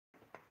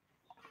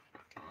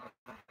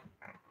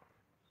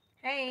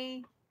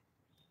Hey,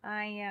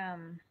 I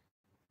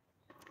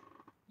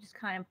just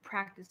kind of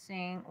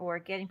practicing or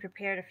getting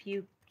prepared a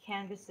few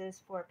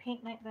canvases for a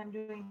paint night that I'm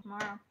doing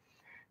tomorrow.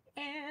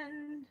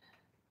 And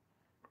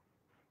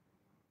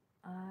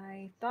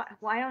I thought,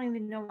 well, I don't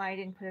even know why I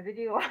didn't put a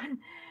video on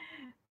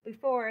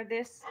before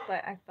this,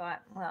 but I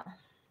thought, well,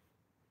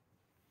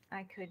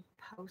 I could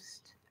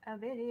post a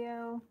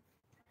video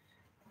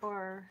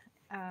or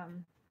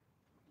um,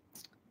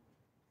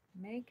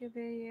 make a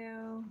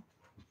video.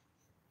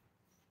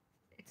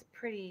 It's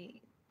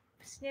pretty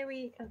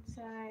snowy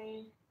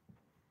outside,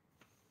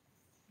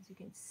 as you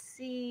can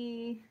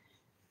see.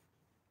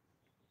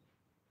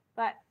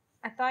 But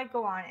I thought I'd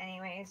go on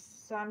anyways.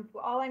 So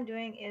all I'm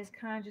doing is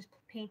kind of just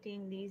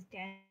painting these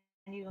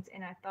dandelions,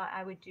 and I thought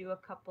I would do a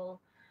couple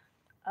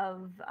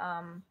of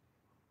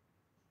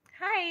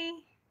hi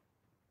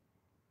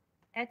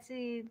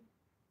Etsy.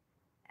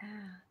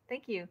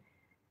 Thank you.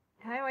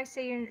 How do I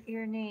say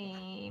your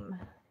name?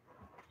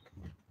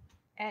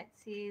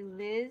 Etsy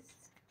Liz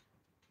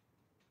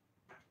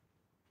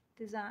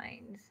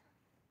Designs.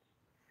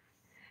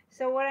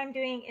 So what I'm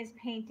doing is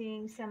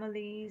painting some of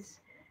these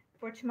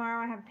for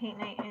tomorrow. I have a paint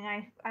night,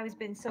 and I was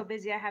been so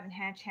busy I haven't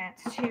had a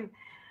chance to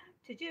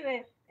do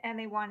it, and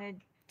they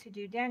wanted to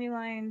do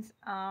dandelions.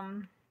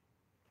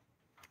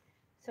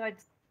 So I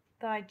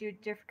thought I'd do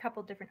a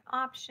couple different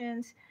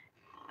options.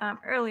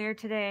 Earlier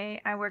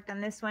today, I worked on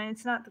this one.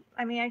 It's not,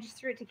 I mean, I just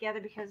threw it together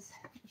because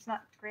it's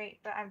not great,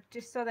 but I'm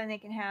just so that they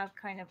can have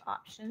kind of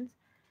options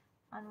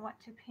on what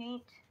to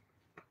paint.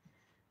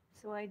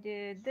 So I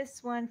did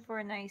this one for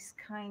a nice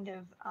kind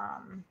of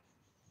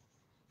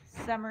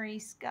summery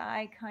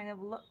sky kind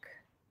of look.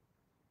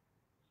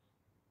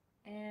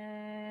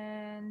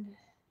 And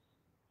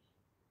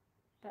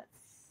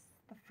that's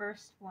the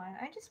first one.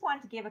 I just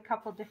wanted to give a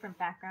couple different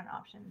background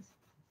options.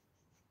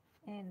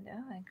 And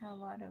I got a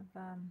lot of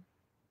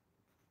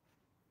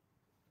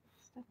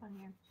stuff on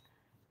here.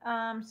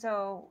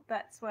 So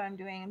that's what I'm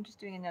doing. I'm just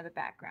doing another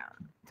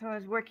background. So I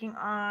was working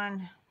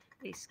on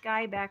the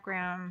sky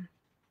background,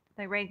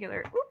 the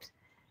regular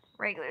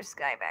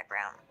sky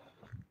background.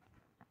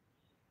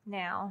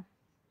 Now,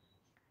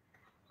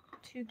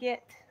 to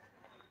get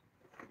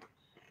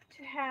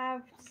to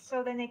have,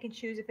 so then they can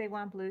choose if they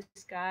want blue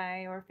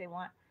sky or if they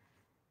want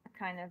a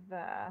kind of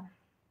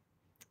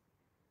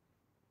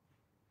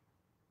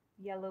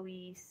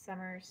yellowy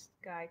summer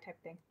sky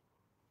type thing.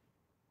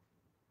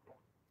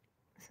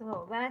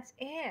 So that's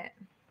it.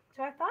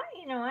 So I thought,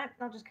 you know what,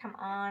 I'll just come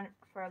on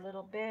for a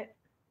little bit.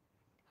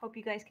 Hope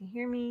you guys can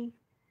hear me.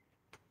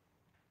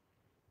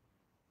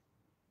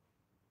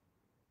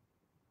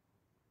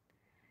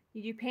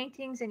 You do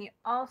paintings and you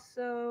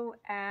also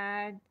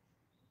add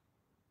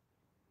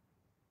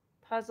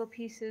puzzle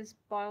pieces,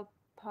 bottle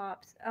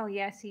pops. Oh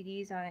yeah,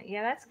 CDs on it.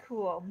 Yeah, that's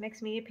cool.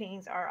 Mixed media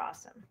paintings are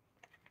awesome.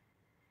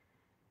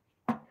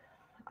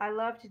 I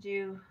love to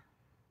do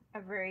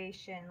a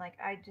variation. Like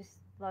I just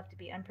love to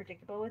be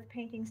unpredictable with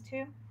paintings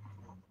too.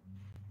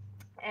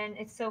 And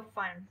it's so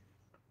fun.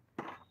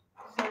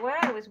 So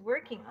what I was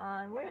working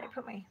on, where did I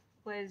put my,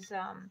 was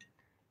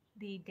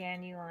the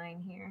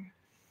dandelion here.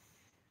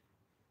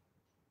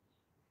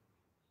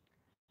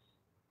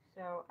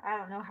 So I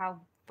don't know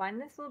how fun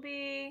this will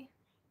be,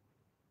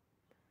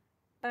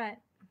 but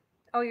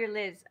oh, you're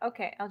Liz.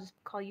 Okay, I'll just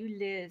call you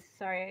Liz.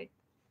 Sorry, I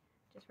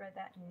just read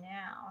that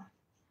now.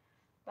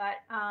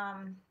 But I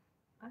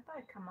thought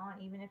I'd come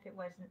on even if it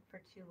wasn't for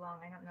too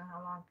long. I don't know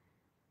how long.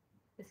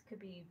 This could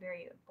be a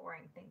very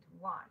boring thing to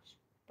watch,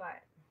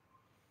 but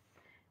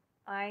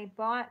I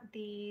bought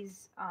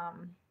these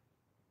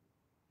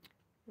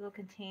little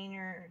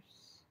containers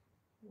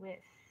with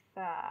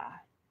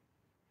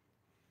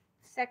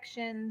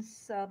sections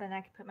so then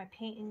I can put my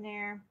paint in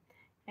there.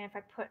 And if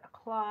I put a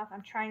cloth,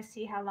 I'm trying to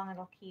see how long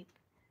it'll keep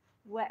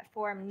wet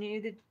for. I'm new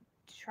to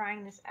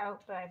trying this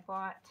out, but I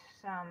bought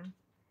some.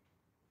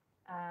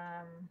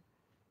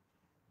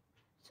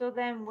 So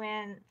then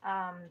when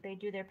they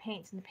do their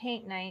paints in the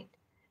paint night,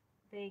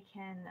 they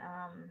can,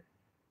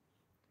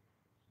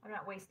 I'm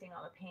not wasting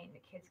all the paint. The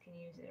kids can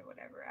use it or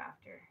whatever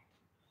after.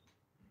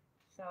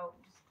 So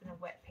just in a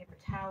wet paper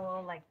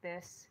towel like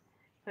this,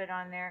 put it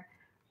on there.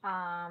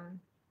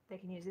 They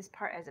can use this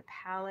part as a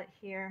palette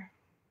here.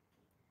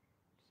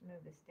 Just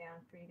move this down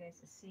for you guys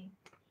to see.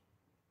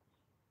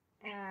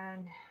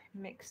 And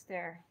mix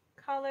their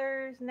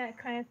colors and that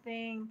kind of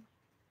thing.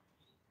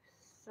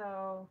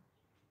 So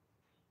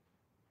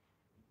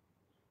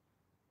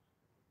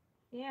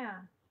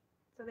yeah,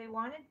 so they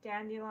wanted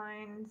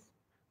dandelions.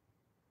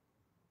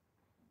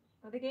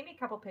 Well, they gave me a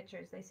couple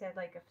pictures. They said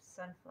like a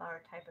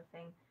sunflower type of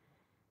thing.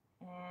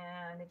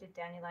 And they did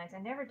dandelions.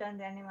 I've never done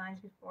dandelions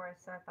before,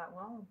 so I thought,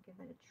 well, I'll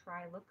give it a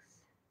try. Looks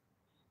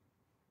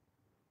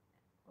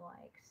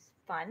like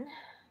fun.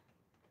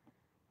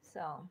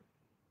 So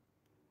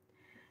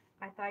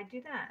I thought I'd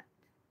do that.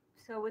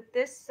 So with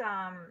this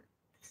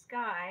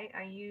sky,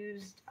 I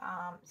used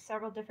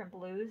several different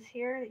blues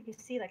here. You can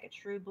see like a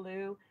true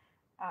blue,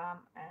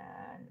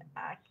 and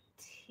a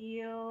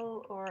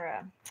teal, or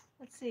a,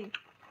 let's see,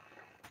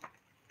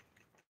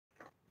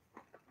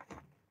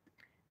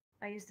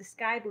 I used the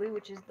sky blue,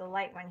 which is the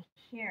light one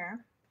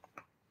here,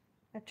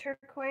 a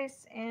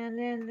turquoise, and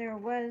then there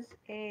was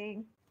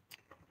a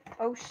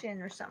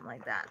ocean or something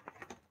like that.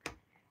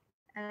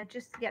 And I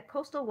just, yeah,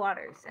 coastal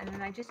waters, and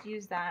then I just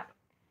use that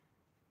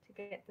to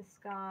get the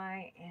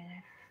sky.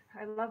 And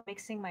I love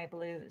mixing my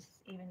blues,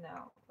 even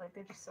though like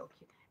they're just so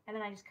cute. And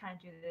then I just kind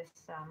of do this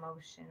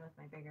motion with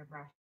my bigger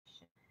brush.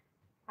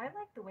 I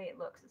like the way it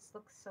looks. It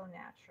looks so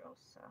natural.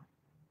 So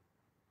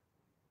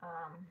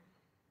I'm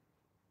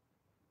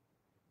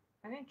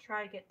gonna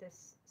try to get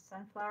this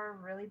sunflower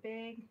really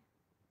big.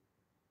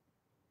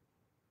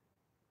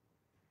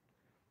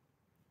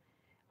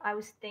 I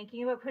was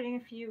thinking about putting a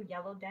few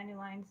yellow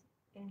dandelions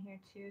in here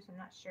too, so I'm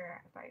not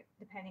sure if I,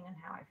 depending on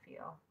how I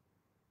feel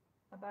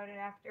about it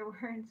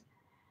afterwards.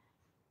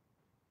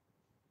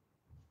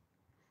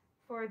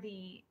 For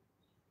the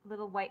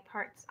little white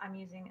parts, I'm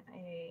using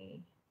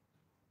a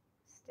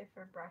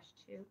stiffer brush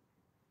too.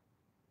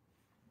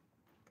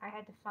 I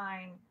had to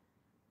find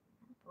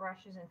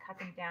brushes and cut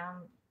them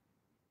down,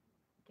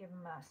 give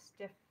them a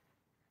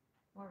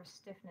more of a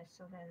stiffness,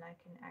 so then I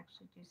can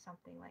actually do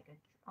something like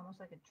almost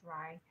like a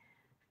dry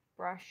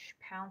brush,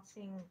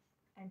 pouncing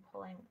and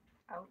pulling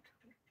out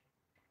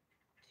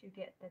to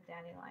get the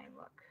dandelion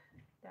look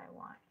that I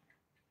want.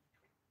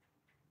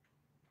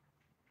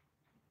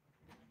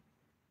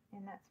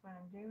 And that's what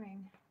I'm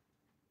doing.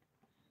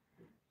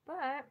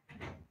 But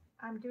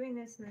I'm doing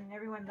this and then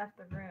everyone left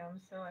the room,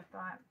 so I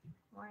thought,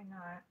 why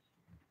not?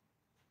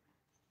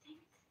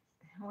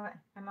 What?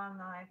 I'm on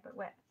live, but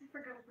what? I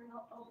forgot to bring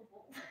out all the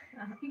bowls.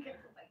 You gotta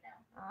go back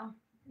down. Oh,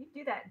 you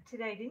do that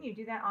today. Didn't you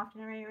do that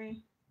often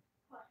already?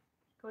 What?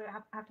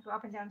 Have to go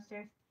up and down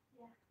stairs?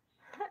 Yeah.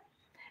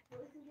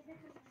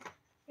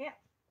 Yeah.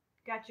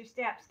 Got your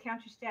steps.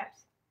 Count your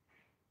steps.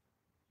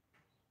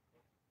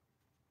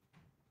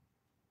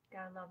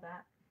 Gotta love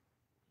that.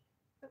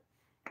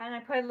 And I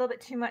put a little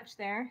bit too much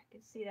there. You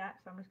can see that,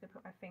 so I'm just gonna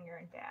put my finger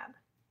and dab.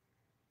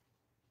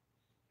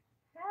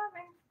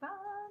 Having fun.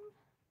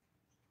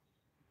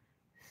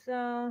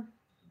 So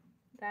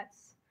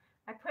that's,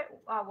 I put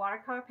a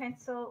watercolor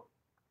pencil.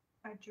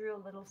 I drew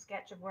a little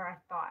sketch of where I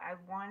thought I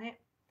want it,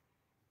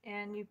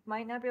 and you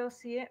might not be able to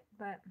see it,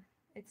 but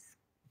it's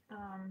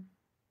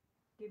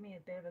give me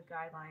a bit of a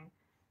guideline.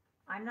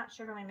 I'm not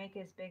sure if I'm gonna make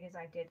it as big as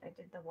I did. I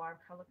did the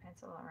watercolor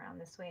pencil around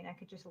this way, and I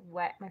could just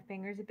wet my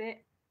fingers a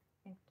bit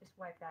and just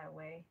wipe that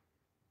away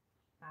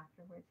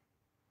afterwards.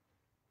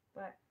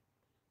 But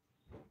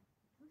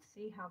let's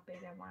see how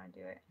big I want to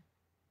do it.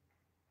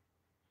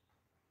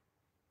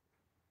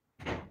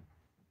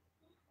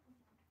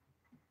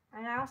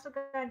 And I also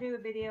gotta do a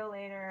video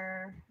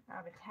later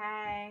of a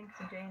tag.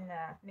 So I'm doing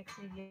the mixed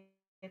media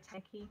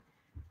tag key,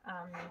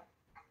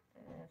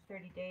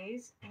 30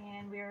 days,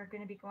 and we're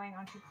going to be going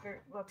on to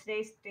well,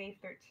 today's day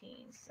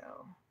 13,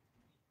 so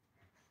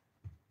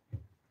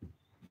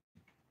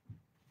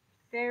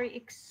very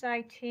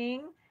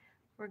exciting.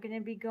 We're going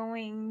to be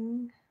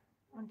going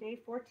on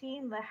day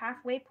 14, the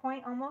halfway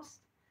point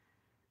almost.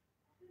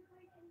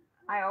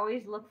 I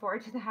always look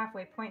forward to the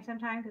halfway point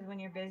sometimes, because when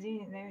you're busy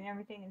and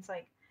everything, it's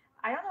like,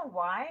 I don't know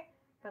why,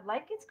 but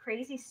life gets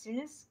crazy as soon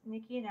as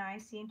Nikki and I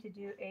seem to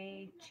do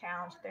a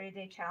challenge,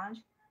 30-day challenge.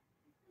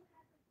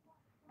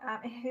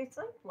 It's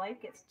like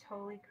life gets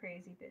totally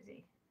crazy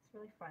busy. It's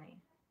really funny.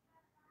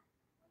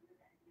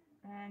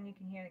 And you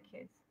can hear the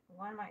kids.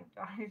 One of my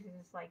daughters is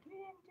just like, you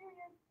didn't do your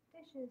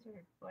dishes,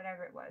 or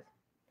whatever it was.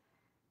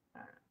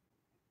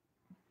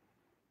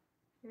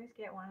 You always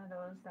get one of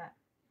those that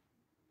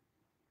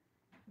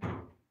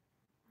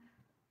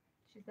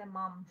she's a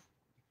mom.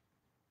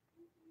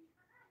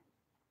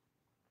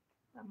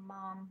 A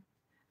mom.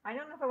 I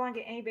don't know if I want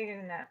to get any bigger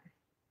than that.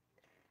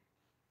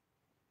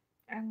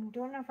 I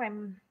don't know if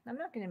I'm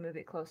not going to move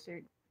it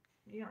closer.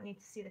 You don't need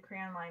to see the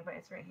crayon line, but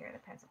it's right here, the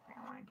pencil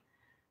crayon line.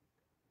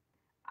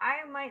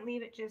 I might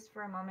leave it just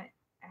for a moment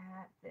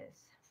at this.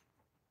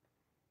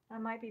 I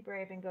might be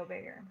brave and go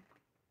bigger.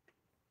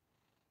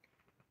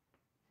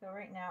 So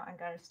right now I've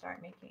got to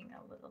start making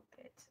a little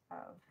bit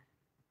of,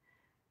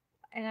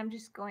 and I'm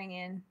just going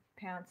in,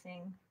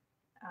 pouncing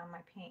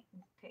my paint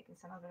and taking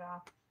some of it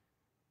off.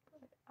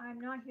 But I'm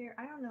not here.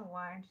 I don't know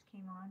why I just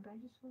came on, but I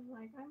just was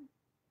like, I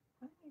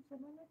need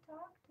someone to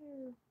talk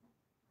to.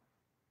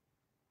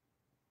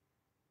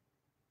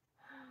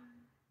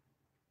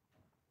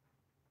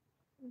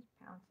 Just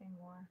pouncing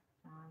more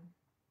on.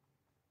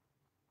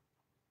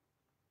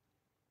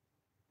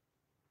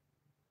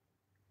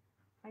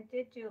 I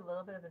did do a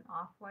little bit of an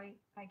off-white.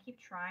 I keep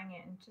trying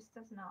it and it just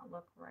does not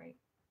look right.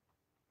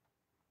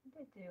 I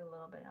did do a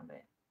little bit of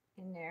it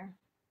in there.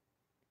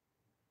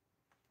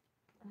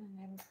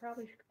 And I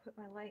probably should put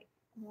my light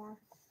more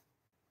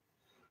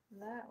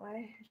that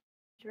way.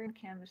 Dream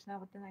canvas now,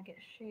 but then I get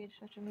shade,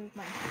 so I have to move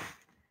my.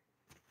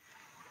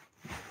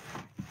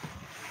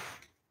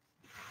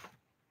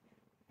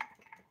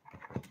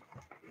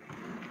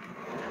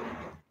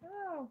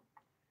 Oh,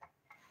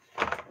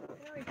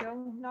 there we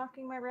go.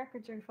 Knocking my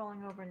records are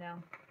falling over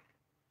now.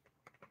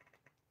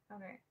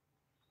 Okay.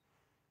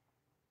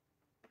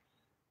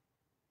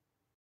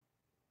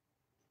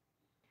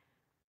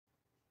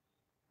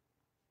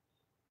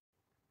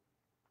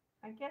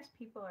 I guess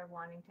people are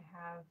wanting to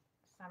have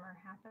summer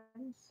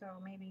happen, so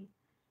maybe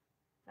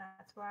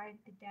that's why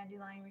the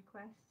dandelion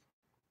request.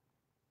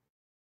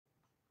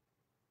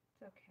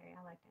 It's okay.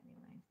 I like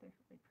dandelions. They're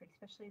really pretty,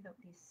 especially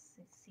these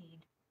seed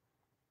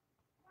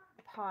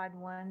pod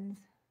ones.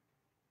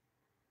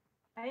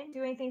 I didn't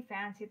do anything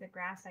fancy with the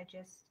grass. I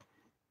just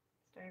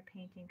started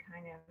painting,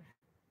 kind of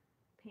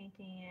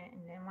painting it,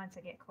 and then once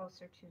I get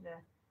closer to the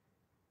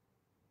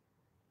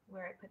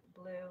where I put the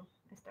blue,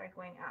 I started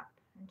going up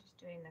and just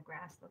doing the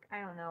grass look.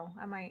 I don't know.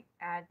 I might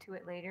add to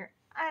it later.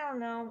 I don't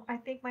know. I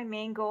think my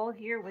main goal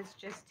here was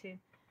just to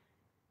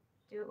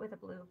do it with a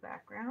blue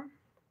background.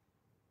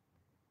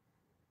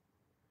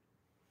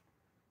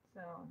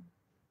 So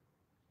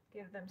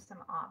give them some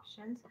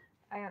options.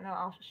 I don't know.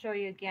 I'll show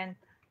you again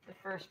the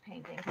first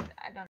painting.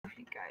 I don't know if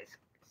you guys,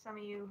 some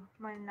of you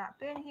might have not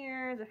been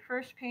here. The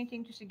first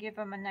painting, just to give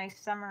them a nice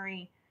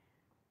summery,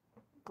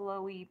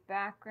 glowy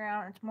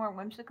background. It's more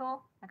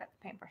whimsical. I got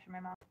the paintbrush in my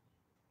mouth.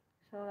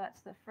 So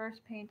that's the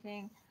first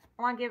painting.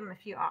 I want to give them a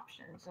few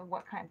options of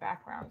what kind of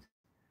backgrounds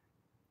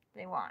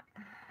they want.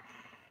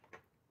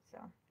 So.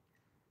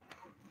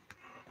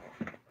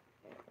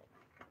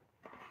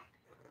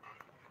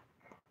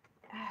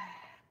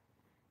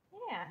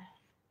 Yeah.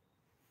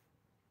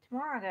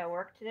 Tomorrow I gotta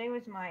work. Today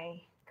was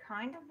my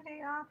kind of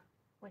day off.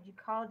 What you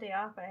call a day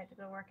off, but I had to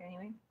go to work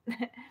anyway.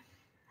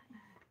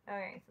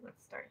 Okay, so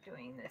let's start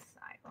doing this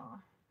side. Well,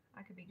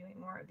 I could be doing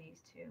more of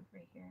these too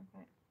right here,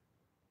 but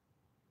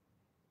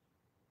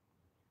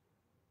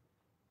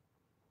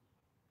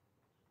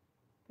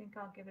I think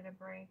I'll give it a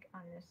break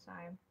on this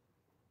side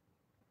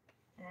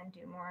and then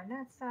do more on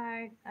that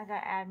side. I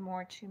gotta add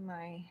more to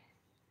my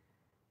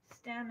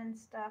stem and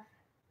stuff.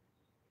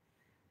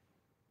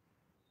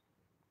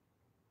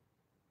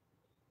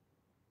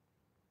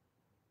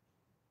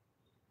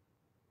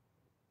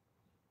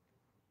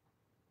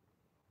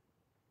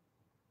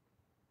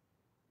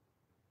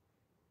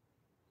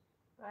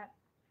 But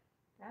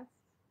that's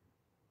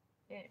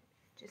it.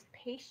 Just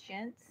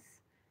patience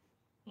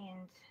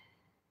and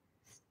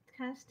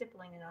kind of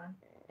stippling it on.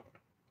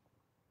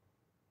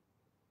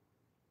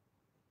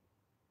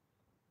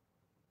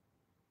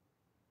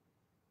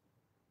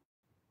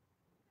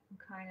 I'm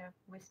kind of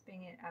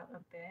wisping it out a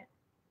bit.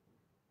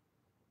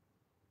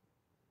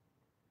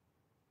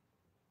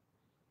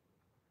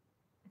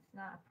 It's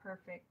not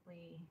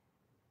perfectly,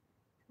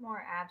 it's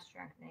more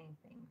abstract than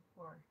anything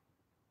for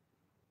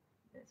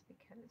this,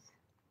 because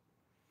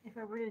if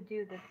I were to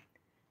do the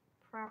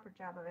proper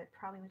job of it,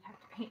 probably would have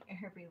to paint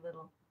every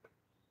little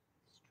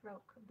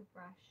stroke of the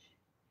brush.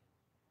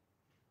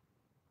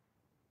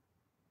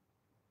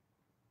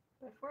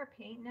 But for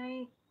a paint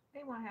night,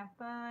 they want to have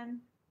fun.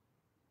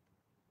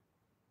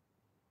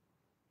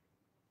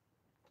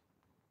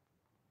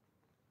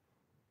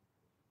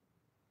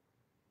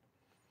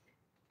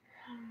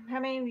 How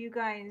many of you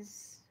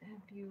guys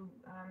have you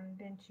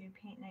been to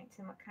paint nights,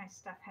 and what kind of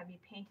stuff have you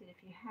painted? If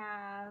you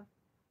have,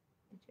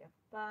 did you have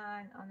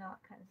fun? Oh no,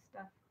 what kind of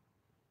stuff?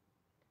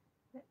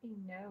 Let me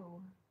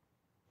know.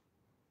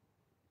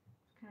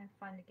 It's kind of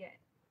fun to get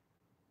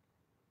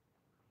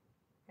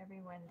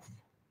everyone's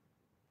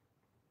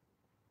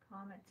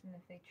comments and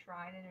if they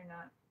tried it or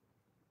not.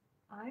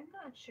 I'm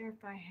not sure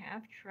if I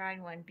have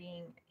tried one,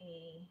 being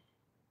a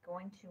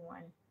going to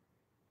one.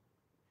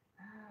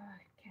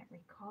 I can't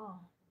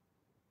recall.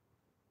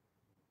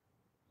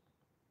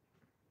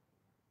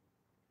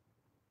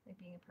 Like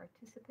being a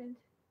participant,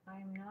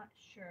 I'm not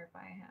sure if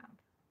I have.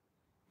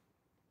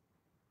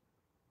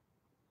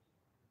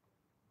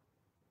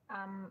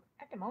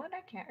 At the moment,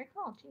 I can't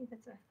recall. Gee,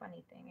 that's a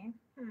funny thing,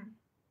 eh?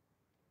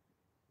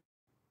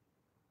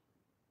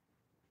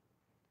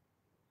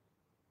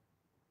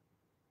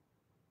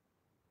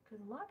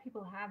 Because a lot of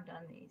people have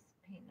done these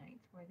paint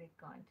nights where they've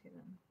gone to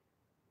them.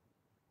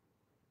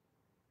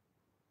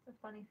 It's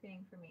a funny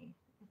thing for me.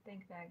 I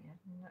think that I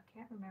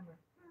can't remember.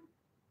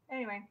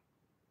 Anyway,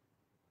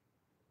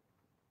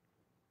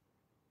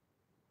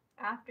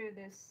 after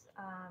this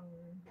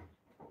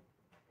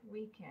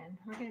weekend,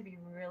 we're going to be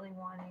really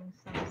wanting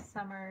some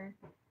summer.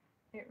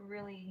 It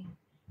really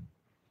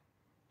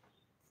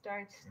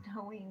starts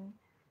snowing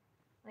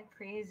like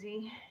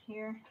crazy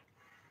here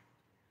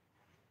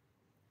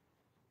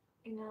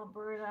in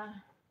Alberta.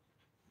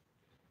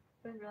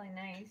 It was really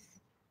nice.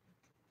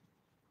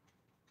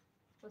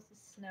 It's supposed to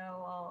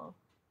snow all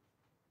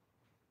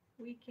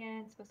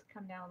weekend. It's supposed to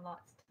come down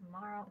lots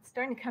tomorrow. It's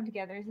starting to come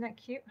together. Isn't that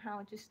cute how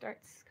it just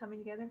starts coming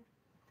together?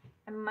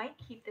 I might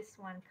keep this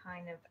one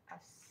kind of a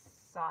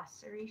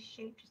saucery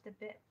shape just a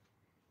bit,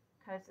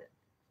 because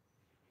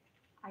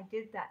I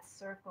did that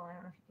circle. I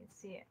don't know if you can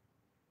see it.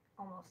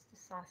 Almost a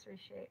saucery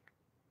shape.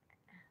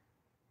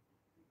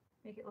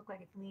 Make it look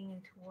like it's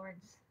leaning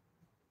towards,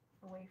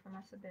 away from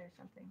us a bit or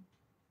something.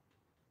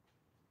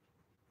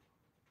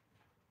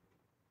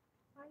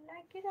 I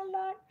like it a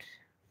lot.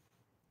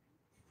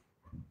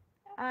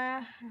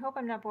 I hope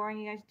I'm not boring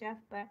you guys to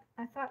death, but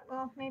I thought,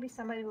 well, maybe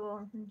somebody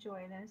will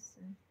enjoy this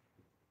and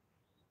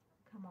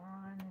come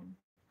on.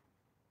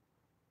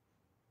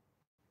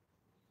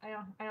 And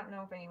I don't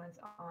know if anyone's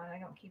on. I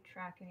don't keep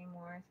track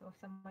anymore. So if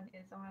someone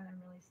is on,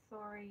 I'm really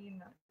sorry. I'm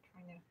not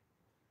trying to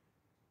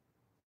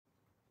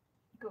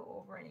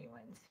go over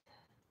anyone's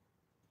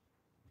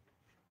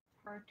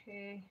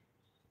party.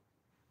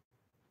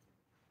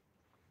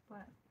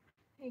 But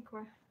hey,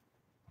 Cora.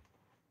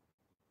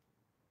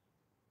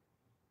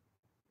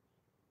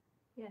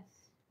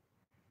 Yes.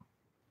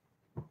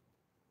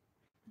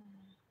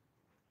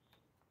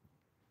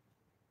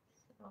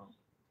 So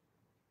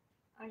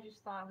I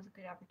just thought it was a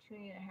good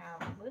opportunity to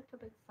have a little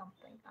bit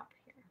something up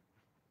here.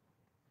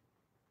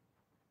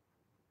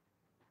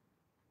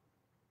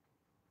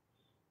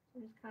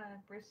 So just kind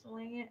of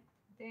bristling it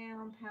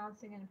down,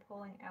 pouncing and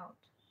pulling out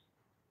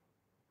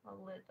a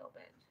little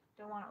bit.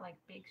 Don't want it like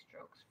big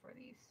strokes for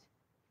these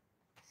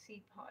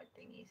seed pod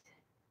thingies.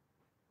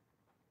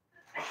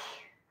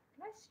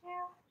 Bless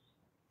you.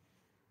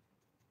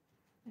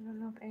 I don't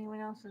know if anyone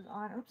else is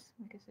on. Oops,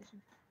 I guess I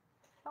should.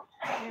 Oh,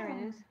 there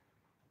it is.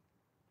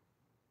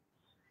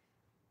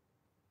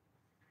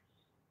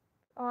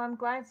 Oh, I'm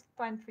glad it's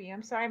fun for you.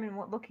 I'm sorry I've been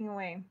looking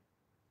away.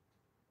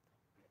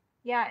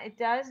 Yeah, it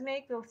does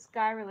make the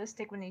sky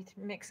realistic when you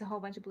mix a whole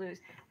bunch of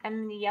blues.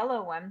 And the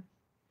yellow one,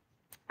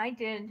 I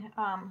did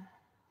a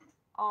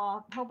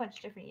whole bunch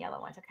of different yellow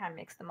ones. I kind of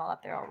mixed them all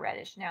up. They're all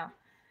reddish now.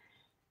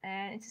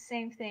 And it's the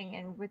same thing,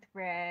 and with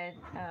red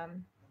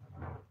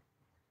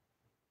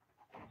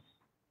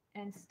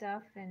and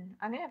stuff. And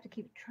I'm gonna have to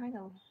keep trying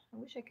to. I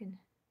wish I could.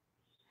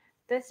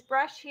 This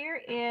brush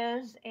here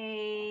is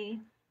a.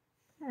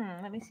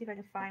 Let me see if I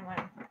can find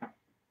one.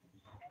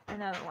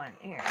 Another one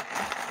here.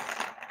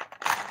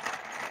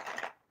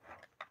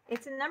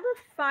 It's a number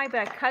 5,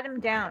 but I cut them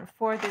down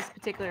for this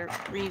particular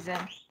reason.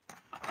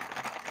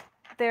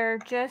 They're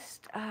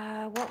just,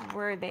 what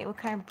were they? What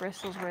kind of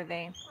bristles were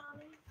they?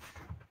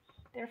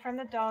 They're from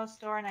the dollar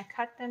store, and I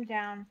cut them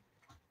down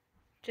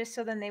just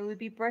so then they would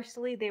be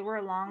bristly. They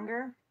were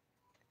longer.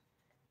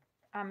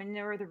 And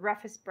they were the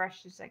roughest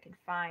brushes I could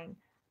find.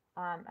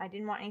 I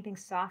didn't want anything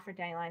soft for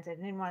dandelions. I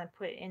didn't want to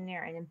put it in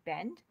there and then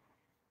bend.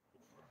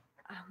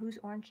 Whose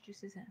orange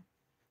juice is it?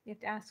 You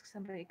have to ask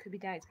somebody. It could be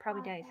Daddy's.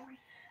 Probably Daddy's.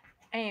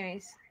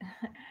 Anyways,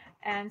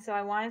 and so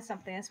I wanted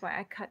something. That's why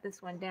I cut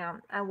this one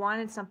down. I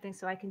wanted something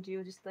so I can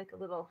do just like a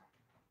little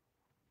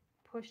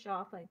push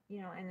off, like,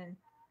 you know, and then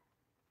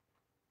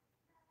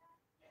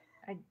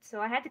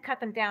so I had to cut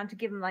them down to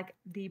give them like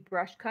the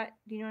brush cut.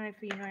 Do you know what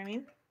I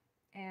mean?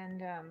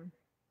 And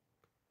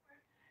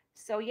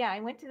so yeah, I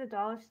went to the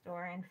dollar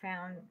store and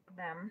found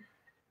them.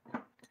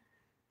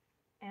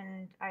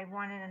 And I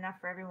wanted enough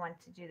for everyone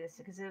to do this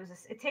because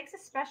it takes a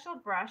special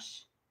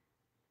brush,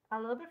 a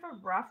little bit of a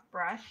rough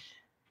brush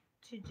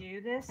to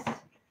do this.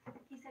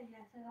 He said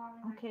yes.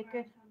 Okay,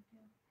 good.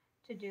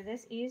 To do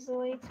this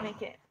easily, to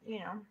make it, you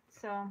know,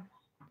 so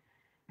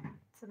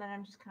then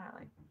I'm just kind of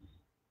like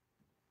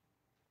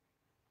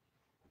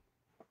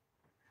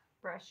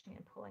brushing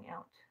and pulling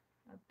out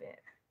a bit.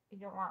 You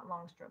don't want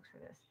long strokes for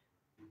this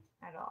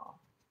at all.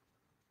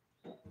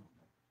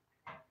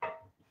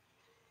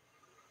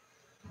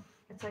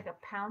 It's like a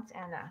pounce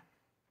and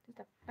just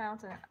a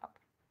pounce and a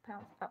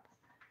pounce up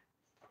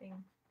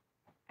thing,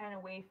 and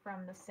away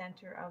from the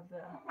center of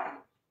the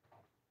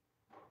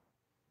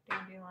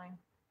dandelion.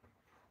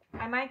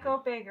 I might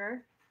go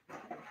bigger.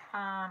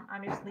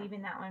 I'm just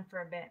leaving that one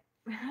for a bit,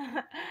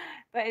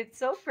 but it's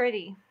so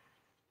pretty.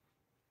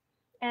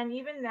 And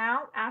even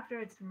now, after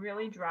it's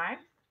really dry,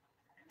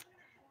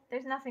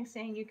 there's nothing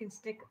saying you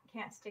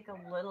can't stick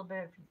a little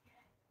bit of,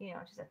 you know,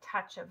 just a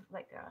touch of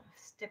like a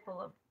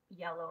stipple of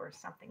yellow or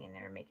something in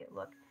there to make it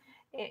look.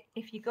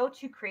 If you go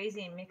too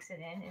crazy and mix it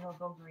in, it'll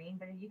go green.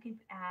 But you can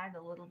add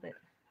a little bit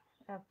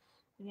of,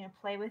 you know,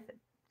 play with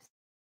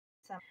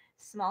some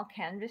small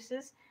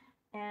canvases.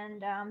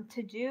 And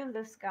to do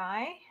the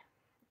sky,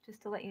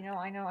 just to let you know,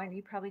 I know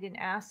you probably didn't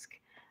ask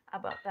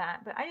about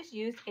that, but I just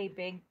used a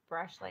big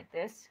brush like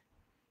this.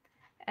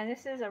 And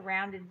this is a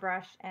rounded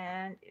brush,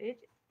 and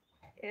it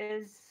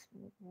is,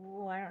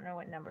 I don't know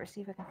what number. See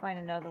if I can find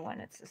another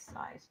one. It's this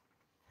size.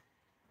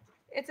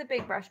 It's a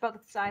big brush,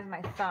 about the size of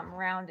my thumb,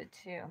 rounded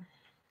too.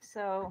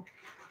 So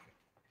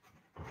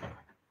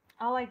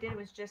all I did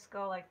was just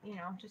go like, you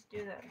know, just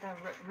do the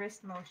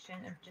wrist motion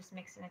of just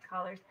mixing the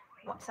colors.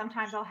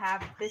 Sometimes I'll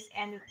have this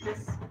end of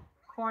this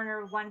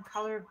corner one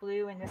color of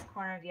blue and this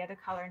corner the other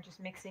color, and just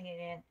mixing it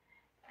in.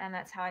 And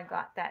that's how I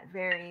got that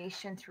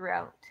variation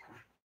throughout.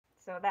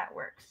 So that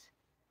works.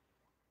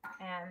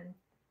 And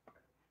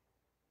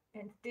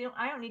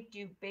I don't need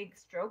to do big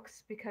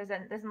strokes because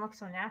that doesn't look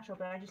so natural,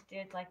 but I just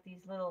did like these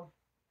little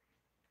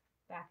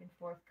back and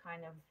forth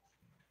kind of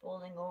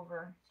folding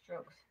over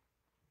strokes.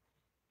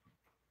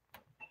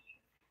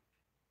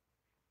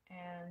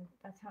 And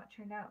that's how it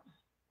turned out.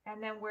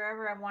 And then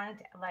wherever I wanted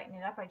to lighten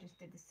it up, I just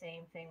did the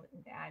same thing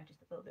and add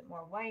just a little bit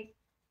more white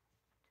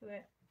to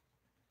it.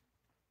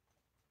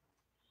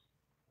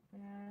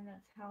 And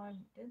that's how I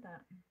did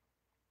that.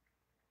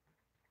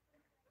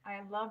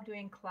 I love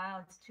doing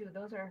clouds too.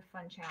 Those are a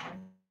fun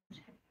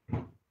challenge.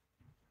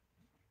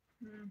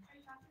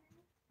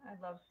 I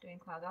love doing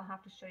clouds. I'll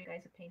have to show you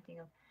guys a painting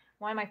of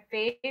one of my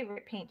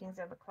favorite paintings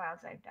of the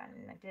clouds I've done.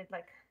 And I did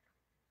like,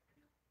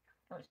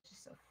 it was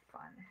just so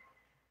fun.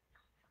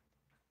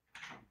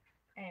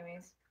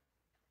 Anyways,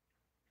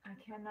 I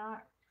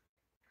cannot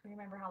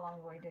remember how long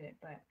ago I did it,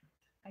 but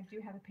I do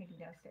have a painting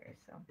downstairs,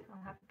 so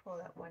I'll have to pull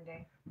it up one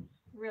day.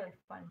 Really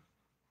fun.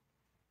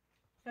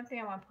 Something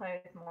I want to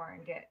play with more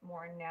and get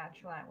more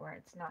natural at, where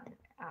it's not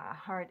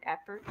hard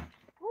effort.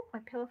 Oh, my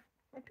pillow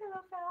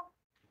fell.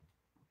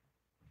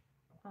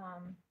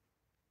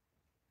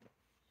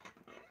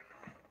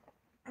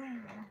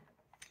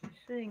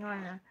 Sitting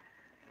on a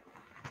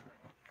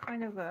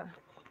kind of a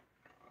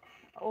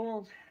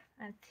old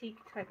antique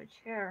type of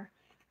chair.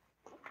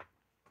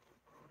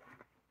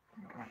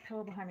 I got my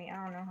pillow behind me. I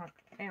don't know how.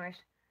 Anyways.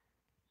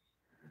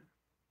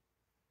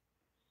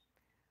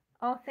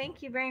 Oh,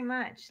 thank you very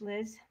much,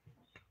 Liz.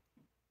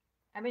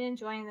 I've been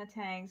enjoying the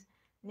tags.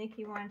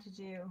 Nikki wanted to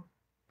do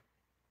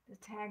the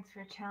tags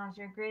for a challenge.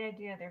 They're a great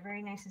idea. They're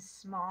very nice and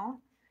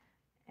small.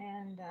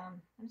 And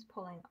I'm just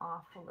pulling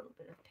off a little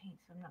bit of paint,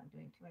 so I'm not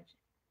doing too much.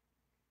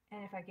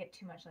 And if I get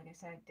too much, like I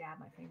said, I dab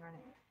my finger on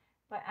it.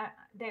 But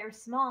they're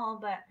small,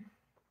 but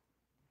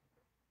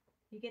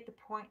you get the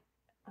point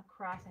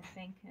across, I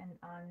think, and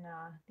on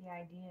the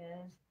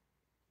ideas.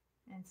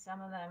 And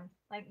some of them,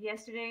 like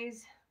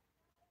yesterday's,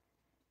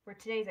 for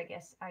today's, I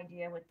guess,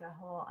 idea with the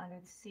whole under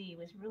the sea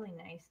was really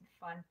nice and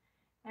fun.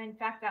 And in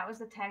fact, that was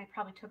the tag that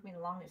probably took me the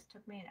longest. It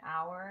took me an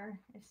hour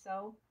or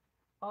so,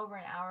 over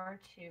an hour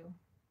to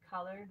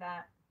color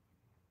that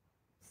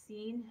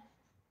scene.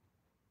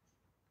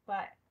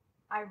 But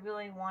I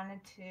really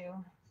wanted to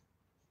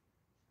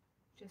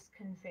just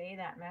convey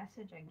that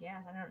message, I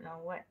guess. I don't know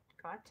what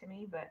got to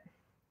me, but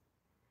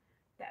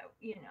that,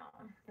 you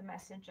know, the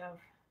message of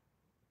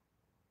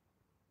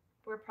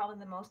we're probably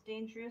the most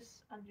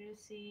dangerous under the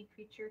sea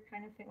creature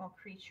kind of thing. Well,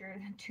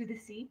 creature to the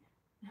sea.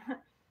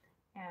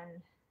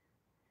 And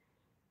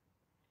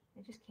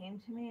it just came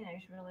to me, and I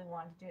just really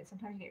wanted to do it.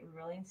 Sometimes you get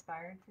really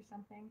inspired for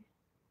something.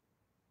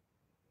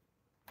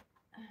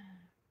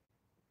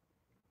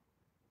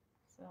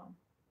 So.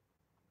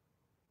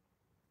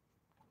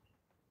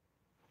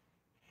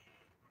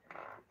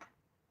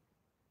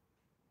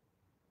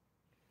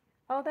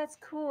 Oh, that's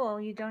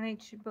cool. You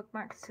donate your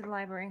bookmarks to the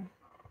library.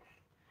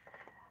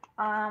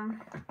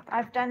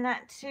 I've done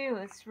that too.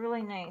 It's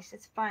really nice.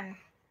 It's fun.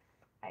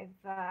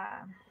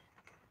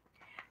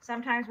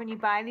 Sometimes when you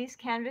buy these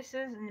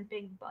canvases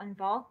in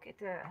bulk,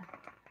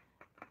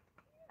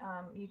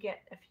 you get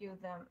a few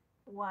of them,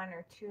 one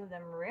or two of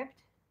them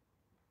ripped,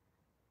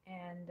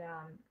 and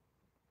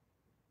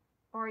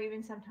or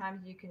even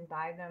sometimes you can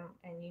buy them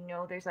and you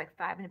know there's like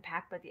 5 in a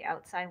pack, but the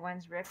outside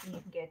one's ripped, and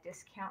you can get a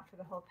discount for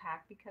the whole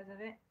pack because of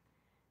it.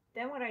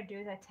 Then what I do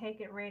is I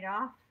take it right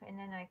off, and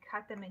then I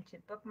cut them into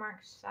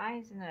bookmark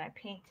size, and then I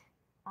paint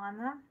on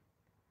them,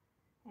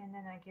 and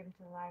then I give them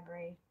to the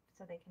library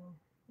so they can,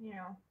 you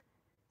know,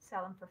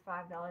 sell them for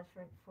 $5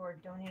 for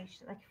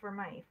donation, like for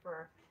money,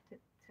 to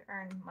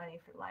earn money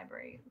for the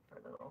library for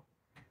little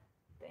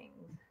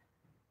things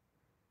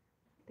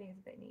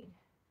that they need.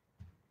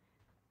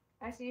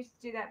 I used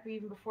to do that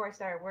even before I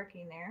started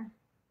working there,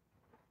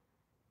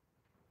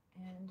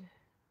 and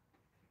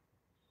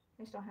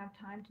I just don't have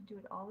time to do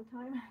it all the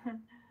time.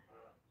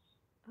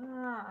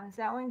 Is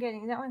that one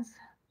getting, that one's,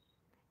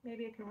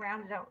 maybe I can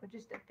round it out with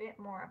just a bit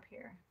more up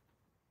here.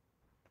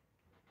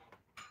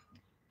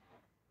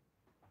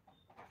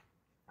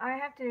 I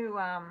have to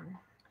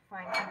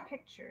find some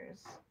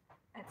pictures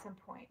at some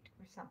point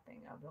or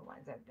something of the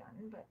ones I've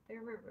done, but they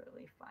were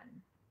really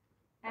fun.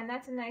 And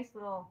that's a nice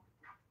little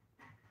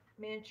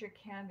miniature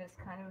canvas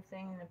kind of a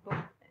thing in a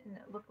book, and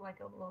it looked like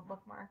a little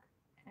bookmark.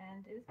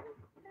 And it's,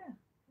 yeah,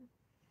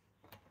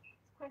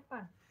 it's quite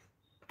fun.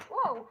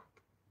 Whoa!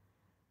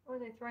 What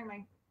was I throwing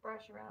my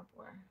brush around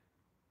for?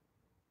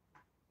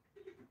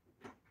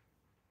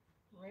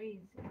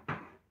 Crazy.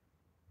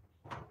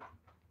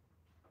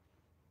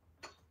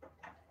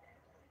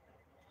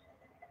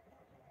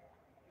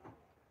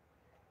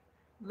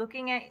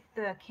 Looking at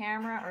the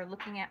camera or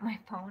looking at my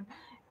phone,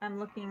 I'm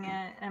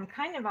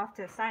kind of off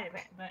to the side of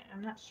it, but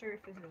I'm not sure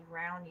if this is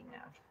round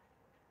enough.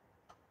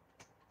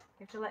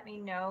 You have to let me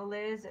know,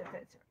 Liz,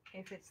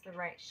 if it's the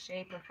right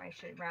shape or if I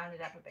should round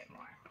it up a bit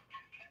more.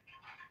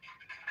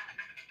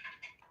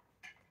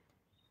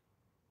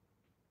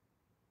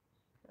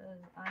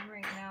 Because I'm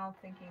right now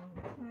thinking,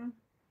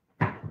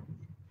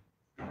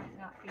 might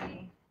not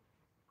be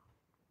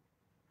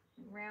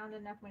round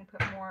enough. I'm going to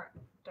put more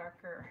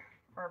darker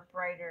or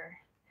brighter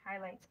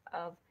highlights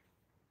of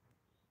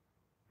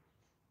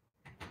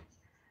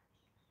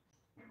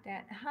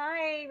that.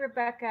 Hi,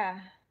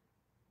 Rebecca.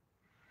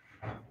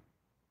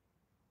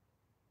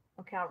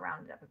 Okay, I'll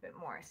round it up a bit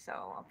more, so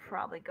I'll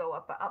probably go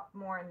up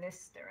more in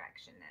this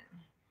direction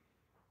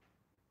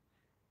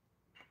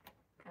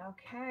then.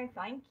 Okay,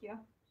 thank you.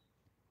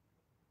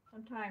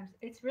 Sometimes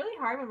it's really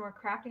hard when we're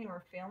crafting and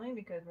we're filming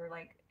because we're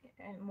like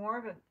in more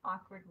of an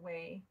awkward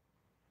way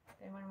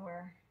than when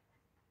we're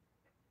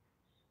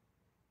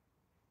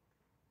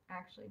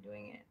actually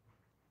doing it.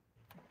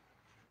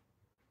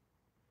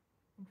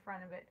 in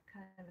front of it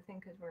kind of a thing,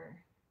 because we're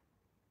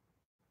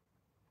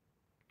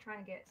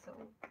trying to get so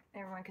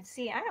everyone can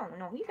see. I don't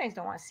know. You guys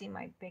don't want to see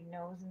my big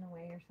nose in the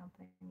way or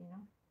something, you know?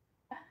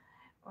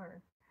 Or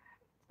it's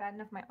bad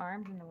enough my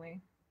arm's in the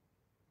way.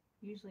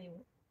 Usually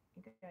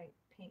you gotta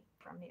paint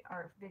from the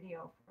art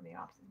video from the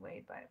opposite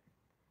way, but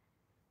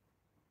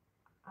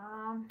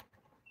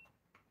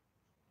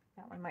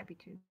that one might be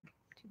too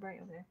bright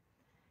over there.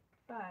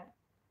 But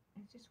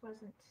it just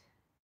wasn't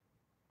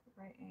the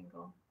right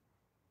angle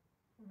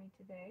for me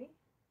today.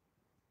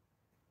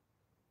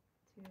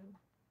 To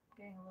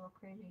getting a little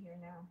crazy here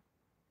now.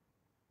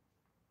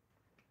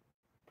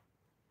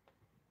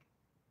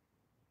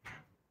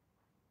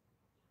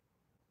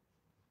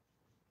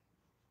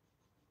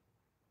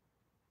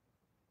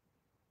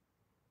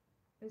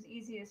 It was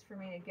easiest for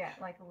me to get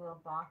like a little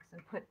box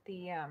and put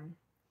the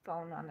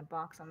phone on the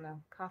box on the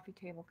coffee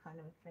table kind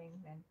of a thing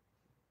than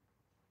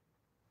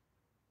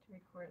to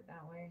record it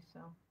that way. So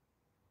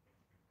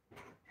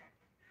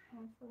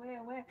that's the way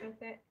I went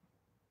with it.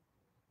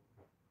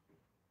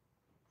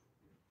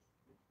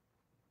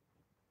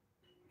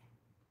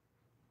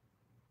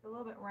 It's a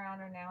little bit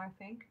rounder now, I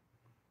think.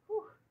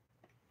 Whew.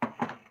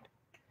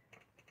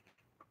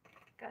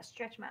 Gotta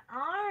stretch my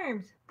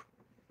arms.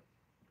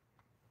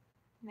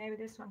 Maybe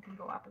this one can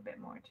go up a bit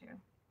more too.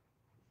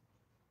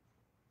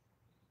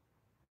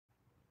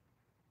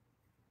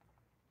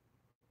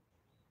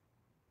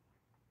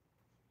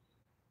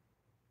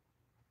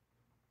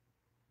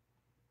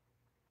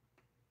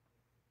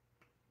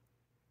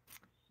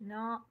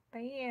 Not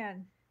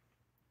bad.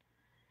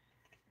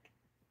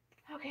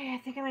 Okay, I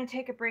think I'm going to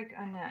take a break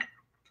on that.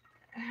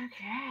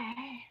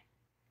 Okay.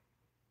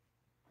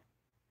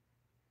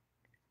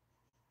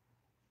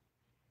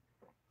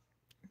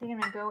 I think I'm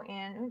going to go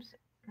in. Oops,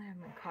 I have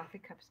my coffee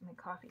cups. My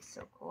coffee's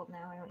so cold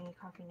now. I don't need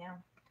coffee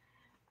now.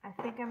 I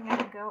think I'm going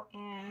to go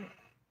in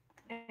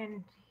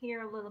and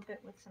here a little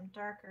bit with some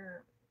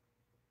darker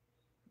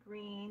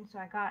green. So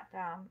I got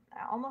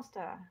almost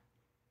a,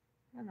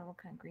 I don't know what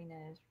kind of green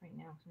that is right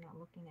now because I'm not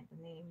looking at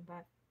the name,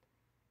 but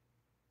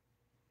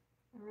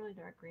a really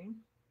dark green,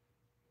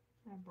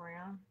 a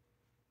brown.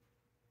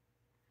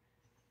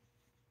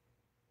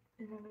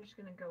 And then I'm just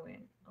going to go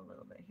in a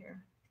little bit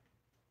here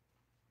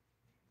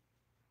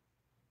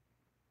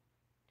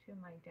to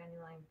my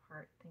dandelion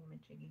part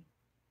thingamajiggy.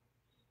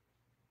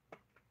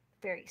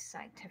 Very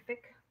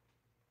scientific.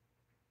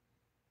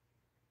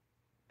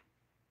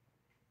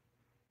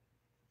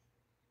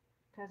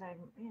 Because I,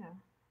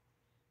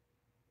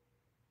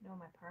 know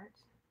my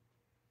parts.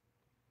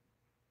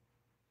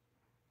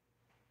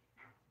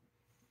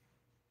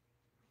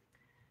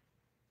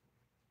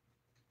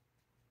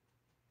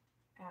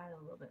 Add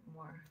a little bit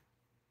more.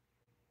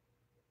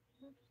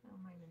 Oops, that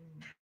might have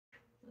been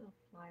a little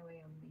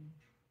flyway of the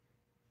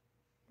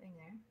thing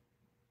there.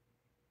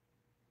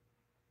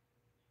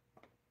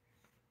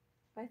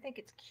 But I think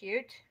it's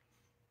cute.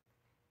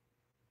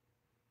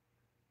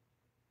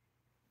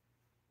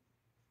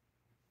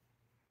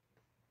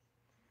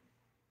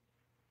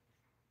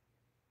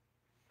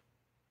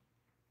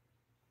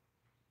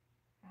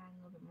 Add a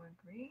little bit more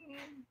green.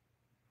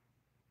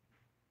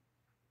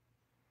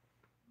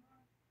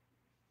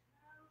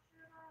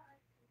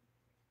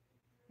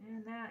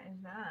 And that is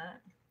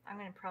that. I'm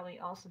going to probably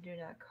also do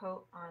the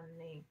coat on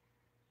the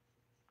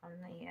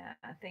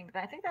thing,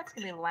 but I think that's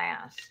going to be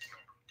last.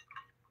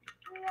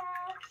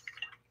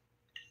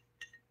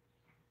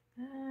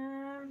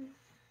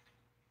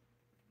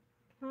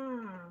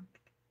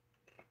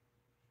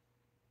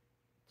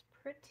 It's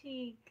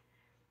pretty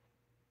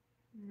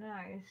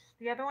nice.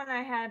 The other one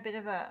I had a bit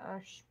of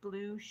a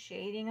blue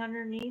shading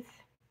underneath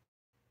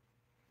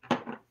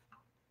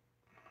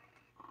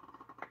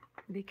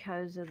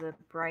because of the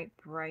bright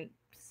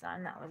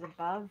sun that was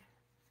above.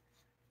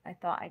 I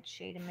thought I'd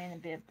shade them in a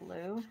bit of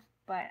blue,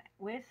 but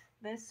with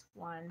this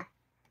one,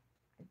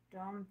 I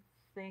don't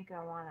think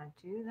I want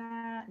to do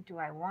that. Do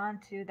I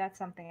want to? That's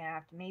something I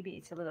have to, maybe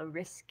it's a little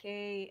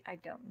risque. I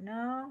don't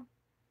know.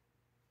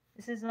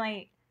 This is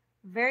my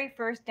very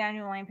first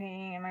dandelion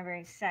painting and my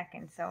very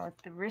second. So if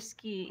the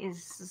risky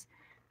is,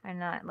 I'm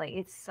not like,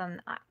 it's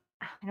some, I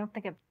don't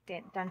think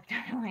I've done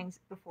dandelions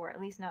before, at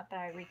least not that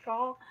I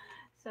recall.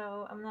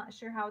 So I'm not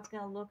sure how it's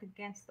going to look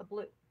against the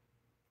blue.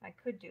 I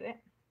could do it.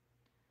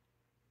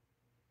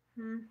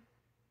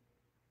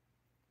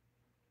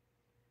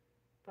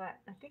 But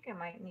I think I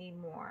might need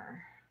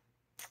more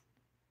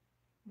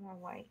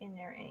white in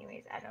there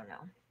anyways. I don't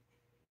know.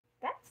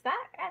 That's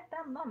that at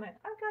the moment.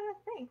 I've got to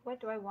think, what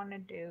do I want to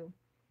do?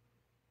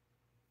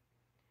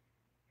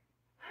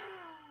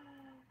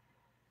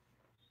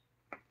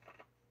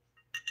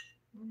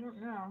 I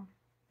don't know.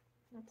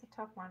 That's a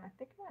tough one. I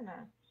think I'm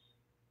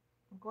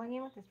going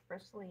in with this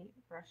bristly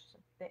brush a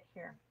bit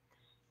here.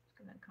 Just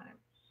gonna kind of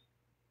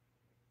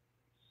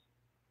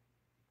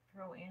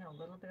throw in a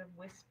little bit of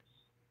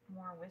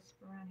more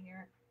wisp around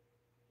here.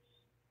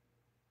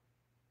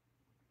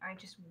 I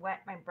just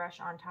wet my brush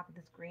on top of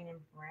this green and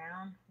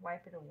brown,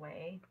 wipe it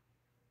away,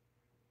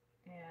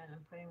 and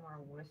I'm putting more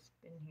wisp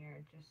in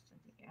here just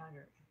at the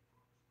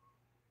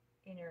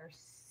inner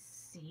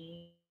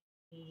C,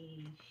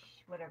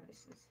 whatever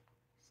this is,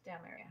 stem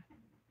area.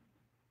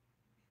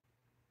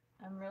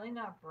 I'm really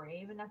not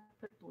brave enough to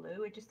put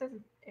blue. It just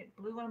doesn't,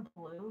 blue on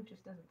blue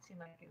just doesn't seem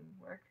like it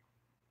would work.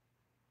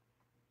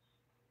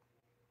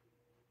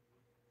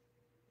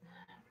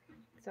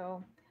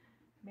 So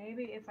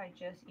maybe if I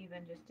just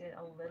did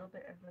a little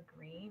bit of the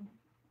green,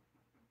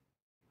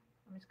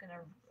 I'm just gonna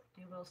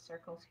do little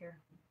circles here,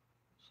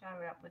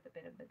 shadow it up with a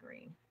bit of the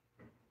green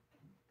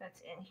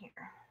that's in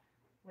here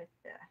with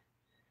the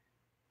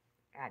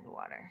add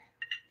water.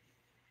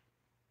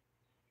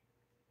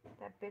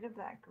 That bit of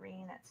that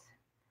green, that's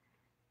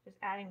just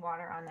adding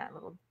water on that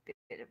little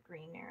bit of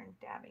green there and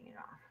dabbing it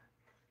off.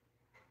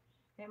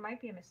 It might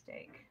be a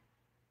mistake.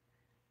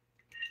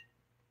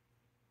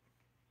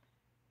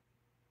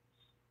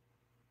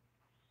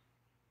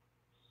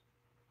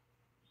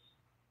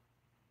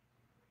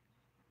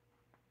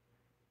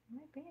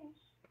 Might be.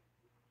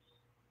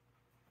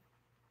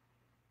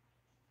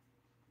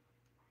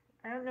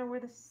 I don't know where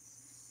the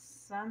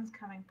sun's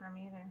coming from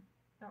either.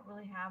 Don't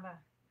really have a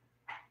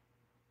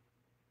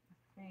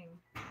thing.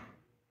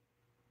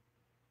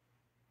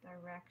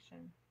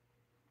 Direction.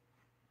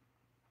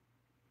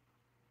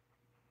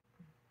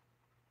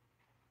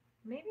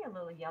 Maybe a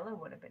little yellow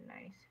would have been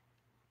nice.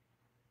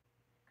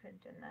 Could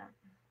have done that.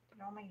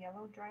 Did all my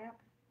yellow dry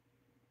up?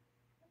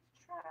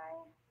 Let's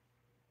try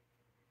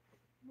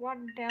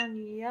watered down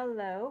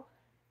yellow.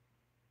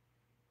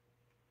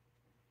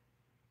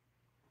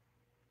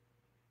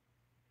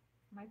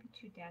 Might be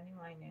too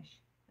dandelion-ish.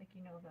 Like,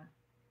 you know,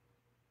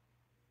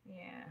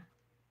 yeah.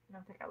 I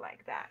don't think I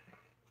like that.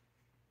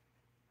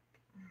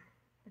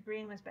 The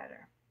green was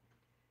better.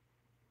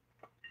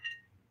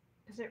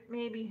 Because it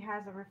maybe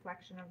has a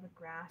reflection of the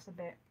grass a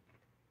bit.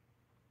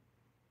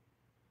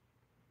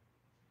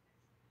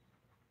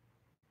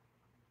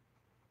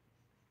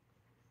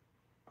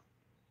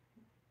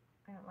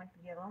 I don't like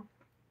the yellow.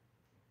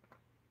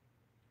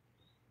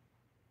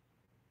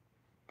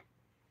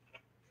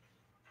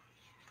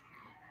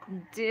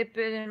 Dip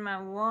it in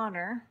my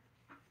water.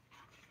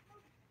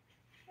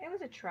 It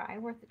was a try,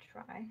 worth a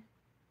try.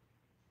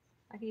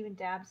 I could even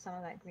dab some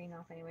of that green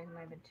off anyway. It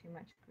might have been too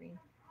much green.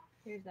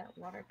 Here's that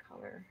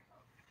watercolor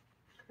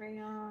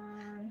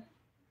crayon.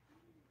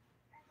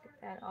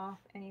 Get that off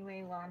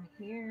anyway while I'm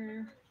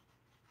here.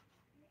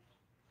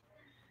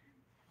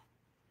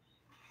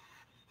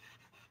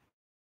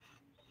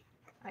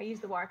 I use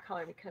the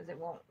watercolor because it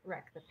won't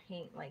wreck the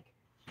paint like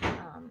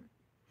a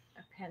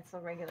pencil,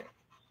 regular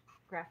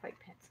graphite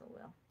pencil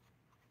will.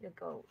 You'll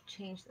go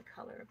change the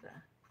color of the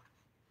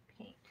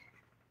paint.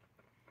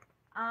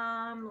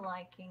 I'm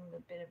liking the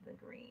bit of the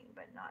green,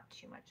 but not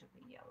too much of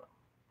the yellow.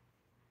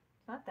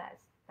 It's not that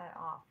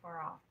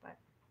far off, but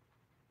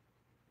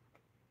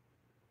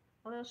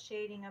a little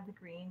shading of the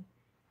green.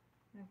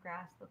 The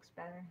grass looks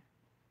better.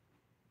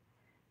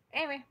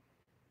 Anyway,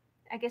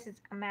 I guess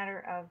it's a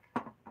matter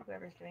of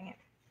whoever's doing it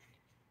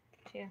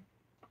too.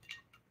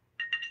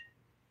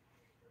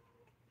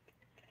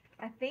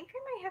 I think I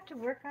might have to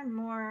work on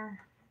more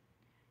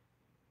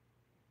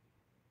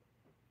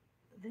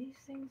these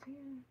things here.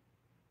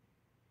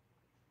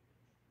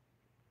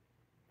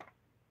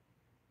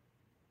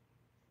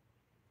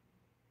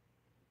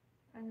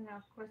 And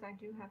of course I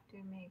do have to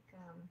make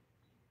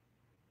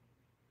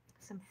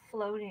some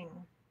floating.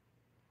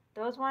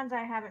 Those ones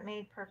I haven't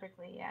made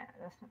perfectly yet.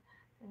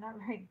 They're not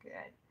very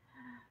good,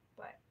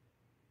 but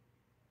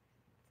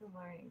it's a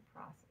learning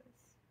process.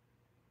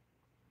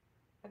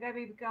 I gotta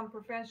become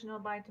professional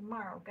by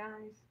tomorrow,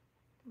 guys.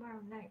 Tomorrow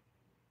night.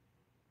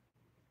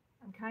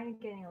 I'm kind of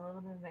getting a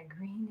little bit of that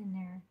green in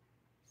there.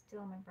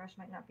 Still, my brush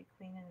might not be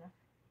clean enough.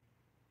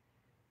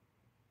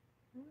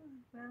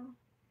 Well.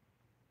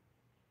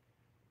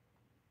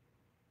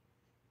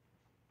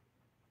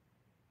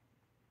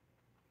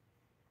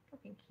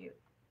 Looking cute.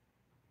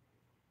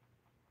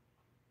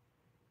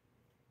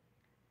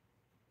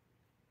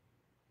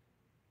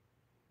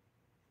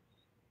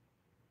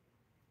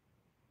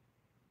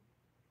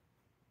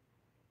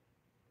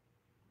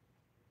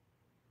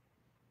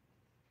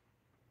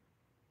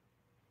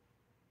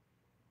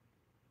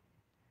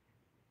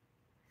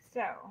 So,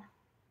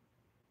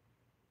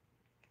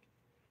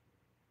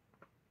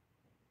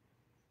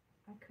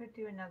 I could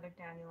do another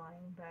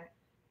dandelion, but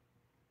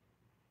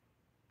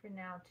for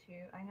now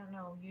two. I don't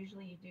know,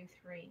 usually you do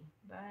 3,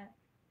 but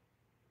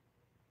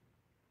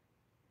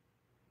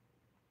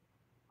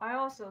I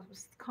also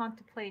was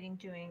contemplating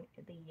doing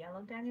the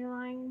yellow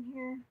dandelion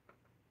here.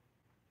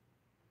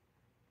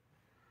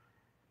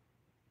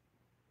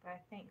 But I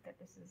think that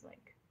this is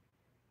like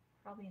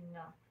probably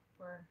enough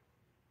for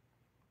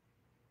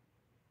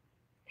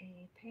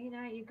a paint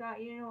night. You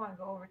don't want to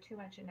go over too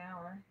much an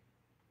hour.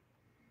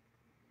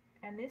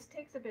 And this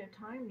takes a bit of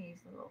time,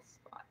 these little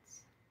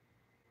spots.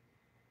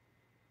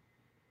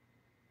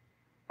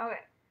 Okay,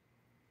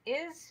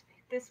 is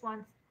this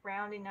one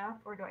round enough,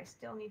 or do I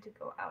still need to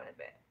go out a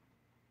bit?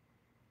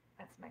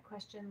 That's my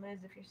question, Liz,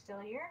 if you're still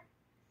here.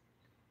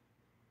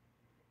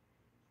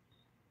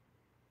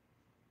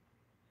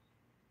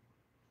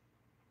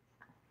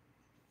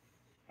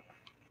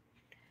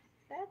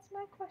 That's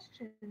my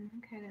question.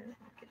 Okay,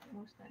 let's get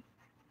most of that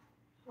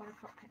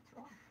watercolor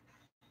pencil.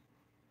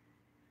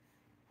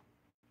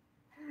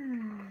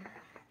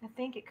 I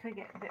think it could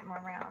get a bit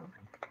more round.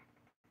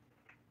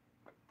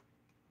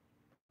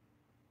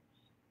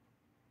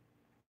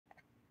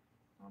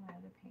 All my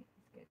other paint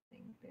is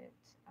getting a bit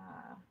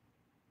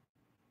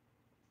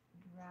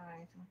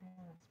dry, so I'm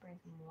going to spray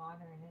some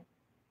water in it.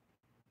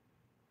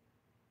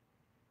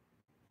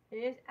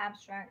 It is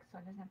abstract, so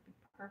it doesn't have to be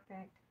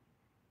perfect.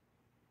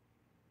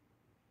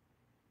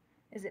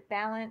 Is it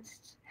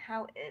balanced?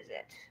 How is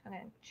it? I'm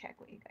going to check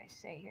what you guys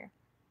say here.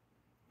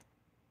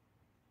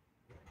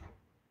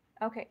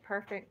 Okay,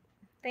 perfect.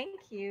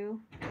 Thank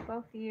you,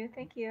 both of you.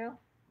 Thank you.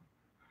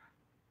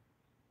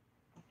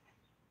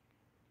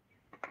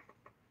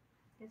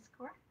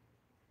 Discord?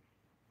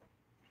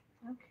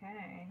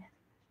 Okay.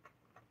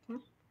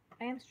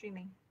 I am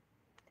streaming.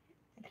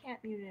 I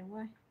can't mute it.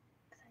 Why?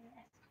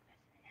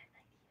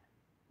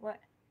 What?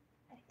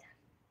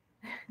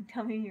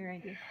 Tell me your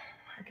idea.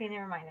 Okay,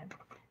 never mind then.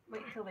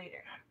 Wait until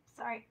later.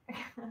 Sorry.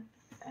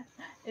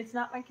 It's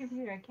not my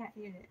computer. I can't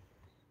mute it.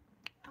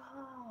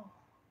 Oh.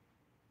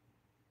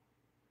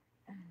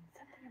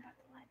 Something about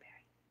the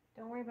library.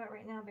 Don't worry about it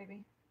right now,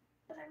 baby.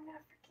 But I'm gonna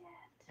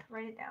forget.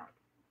 Write it down.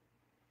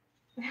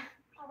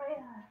 I'll write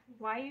it.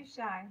 Why are you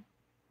shy?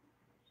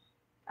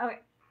 Okay,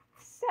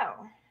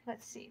 so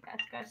let's see.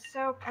 That's good.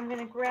 So I'm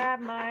gonna grab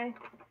my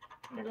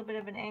little bit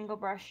of an angle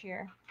brush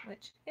here,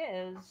 which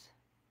is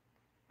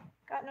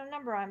got no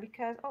number on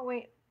because oh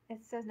wait,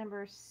 it says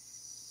number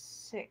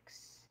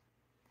 6.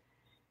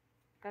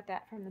 Got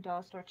that from the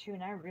dollar store too,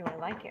 and I really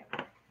like it.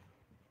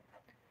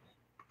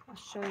 I'll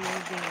show you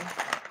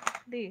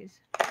these.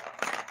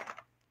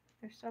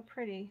 They're so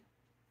pretty.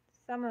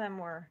 Some of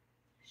them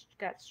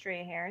got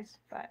stray hairs,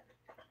 but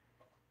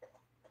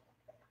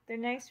they're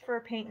nice for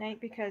a paint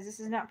night because this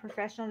is not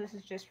professional. This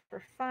is just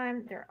for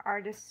fun. They're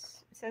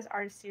artists. It says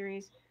artist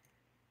series.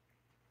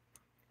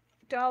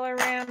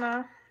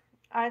 Dollarama.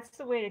 It's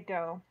the way to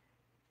go.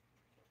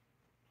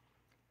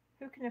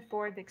 Who can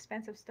afford the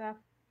expensive stuff?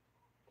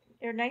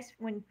 They're nice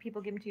when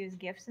people give them to you as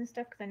gifts and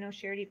stuff, because I know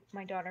Charity,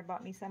 my daughter,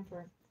 bought me some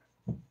for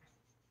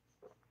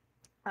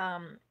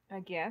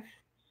a gift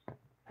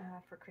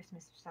for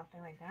Christmas or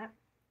something like that.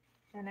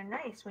 And they're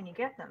nice when you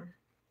get them.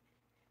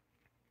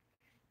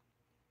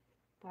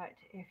 But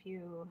if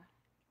you,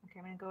 okay,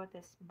 I'm going to go with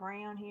this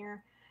brown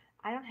here.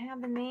 I don't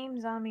have the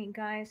names on me,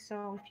 guys,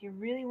 so if you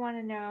really want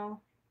to know.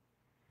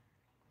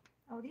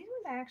 Oh, these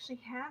ones I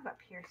actually have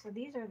up here. So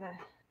these are the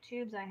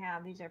tubes I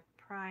have. These are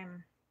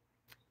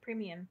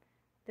premium.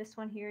 This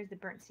one here is the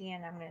burnt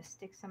sienna. I'm going to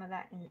stick some of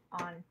that in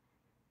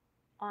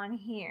on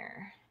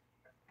here.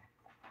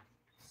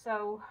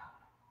 So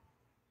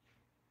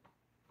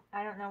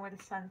I don't know where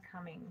the sun's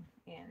coming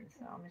in,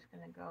 so I'm just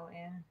going to go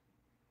in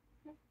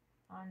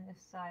on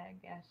this side, I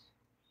guess.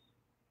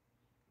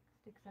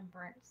 Stick some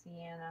burnt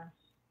sienna.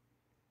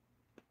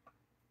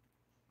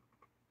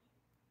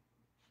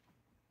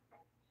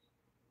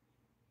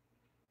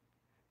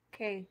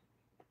 Okay,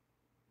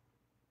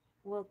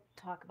 we'll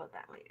talk about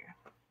that later.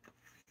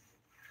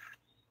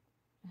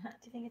 Do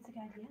you think it's a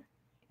good idea?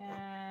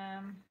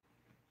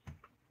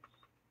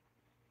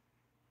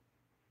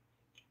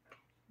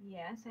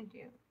 Yes, I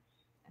do.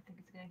 I think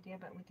it's a good idea,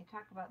 but we can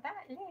talk about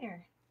that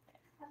later.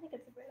 I think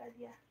it's a great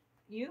idea.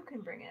 You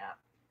can bring it up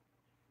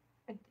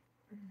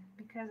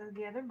because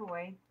the other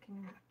boy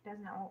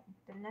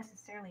doesn't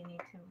necessarily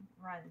need to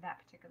run that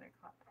particular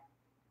club.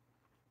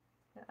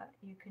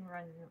 You can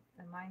run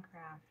the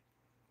Minecraft,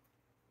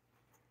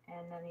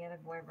 and then the other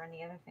boy run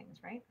the other things,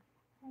 right?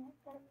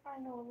 I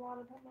know a lot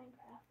about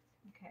Minecraft.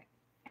 Okay.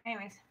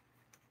 Anyways.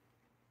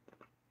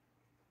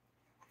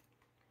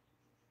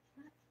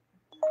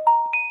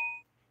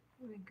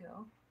 Here we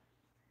go.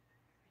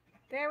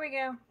 There we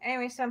go.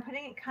 Anyway, so I'm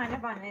putting it kind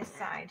of on this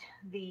side.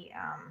 The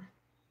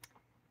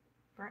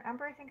burnt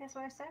umber, I think that's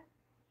what I said.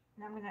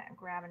 And I'm going to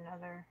grab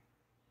another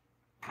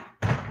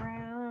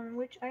brown,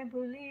 which I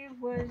believe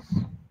was...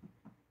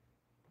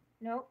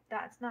 Nope,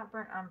 that's not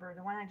burnt umber.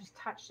 The one I just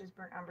touched is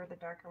burnt umber, the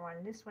darker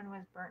one. This one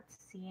was burnt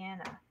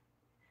sienna.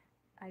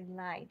 I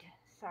lied.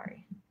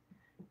 Sorry.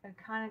 I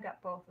kind of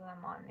got both of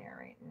them on there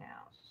right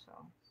now. So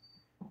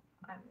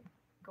I'm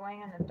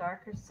going on the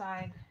darker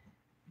side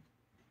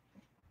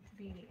to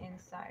be the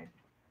inside.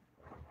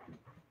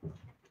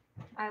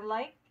 I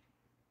like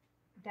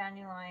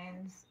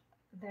dandelions.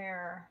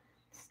 Their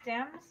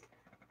stems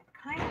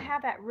kind of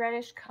have that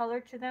reddish color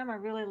to them. I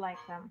really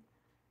like them.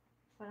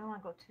 So I don't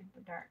want to go too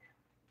dark.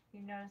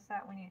 You notice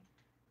that when you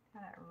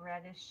have that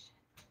reddish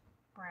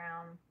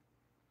brown,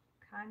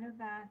 kind of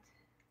that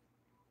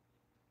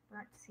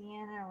burnt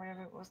sienna or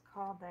whatever it was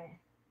called there.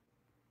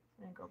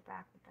 I'm going to go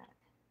back with that.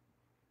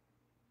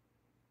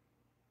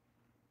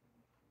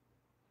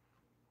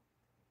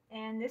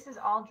 And this is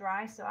all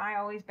dry, so I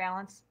always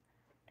balance,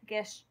 I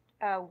guess,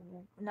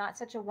 not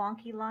such a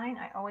wonky line.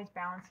 I always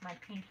balance my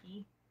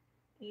pinky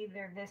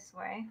either this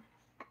way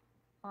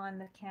on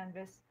the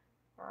canvas,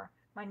 or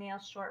my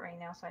nail's short right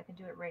now, so I can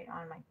do it right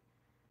on my,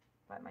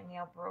 but my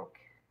nail broke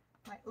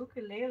My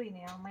ukulele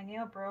nail. My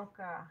nail broke.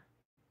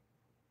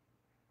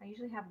 I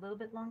usually have a little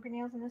bit longer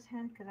nails in this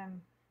hand because I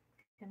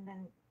can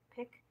then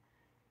pick.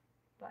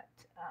 But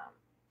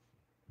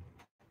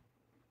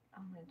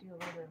I'm going to do a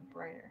little bit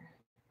brighter.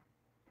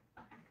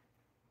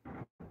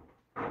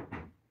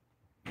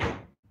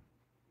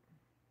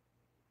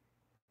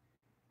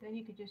 Then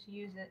you could just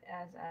use it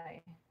as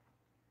a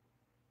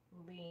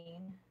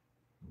lean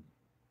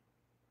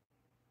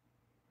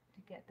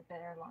to get the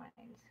better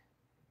lines.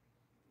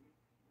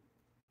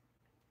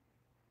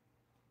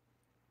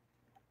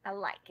 I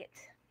like it.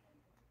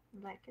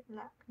 Like it,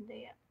 like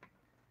that.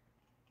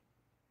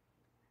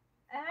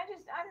 And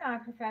I'm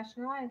not a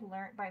professional. I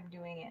learned by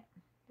doing it.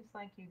 Just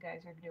like you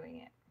guys are doing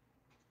it.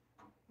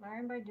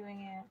 Learn by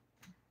doing it.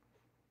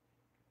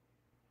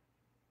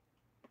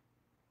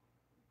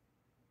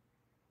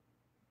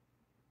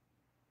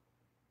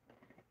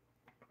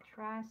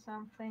 Try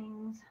some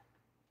things.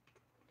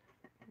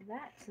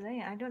 That's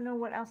there. I don't know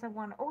what else I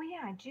want. Oh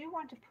yeah, I do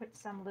want to put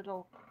some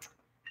little.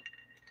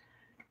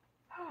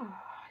 Oh,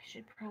 I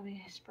should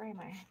probably spray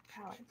my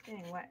palette. It's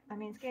getting wet. I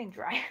mean, it's getting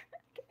dry.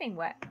 Getting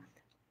wet.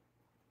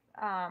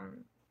 I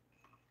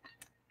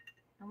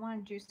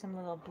want to do some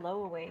little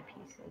blow away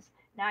pieces.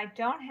 Now I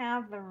don't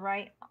have the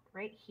right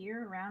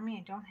here around me.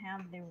 I don't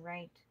have the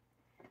right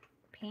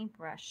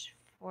paintbrush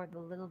for the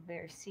little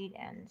bare seed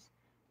ends.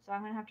 So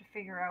I'm going to have to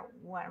figure out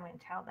what I'm going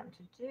to tell them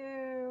to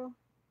do.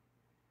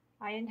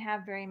 I didn't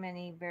have very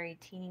many very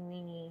teeny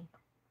weeny.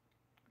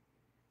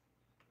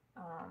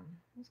 I'm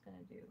just going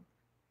to do.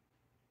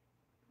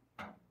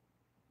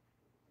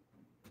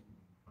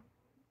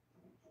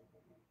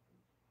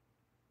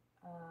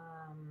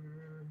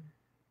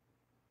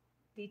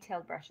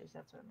 Detailed brushes,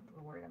 that's what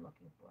the word I'm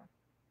looking for.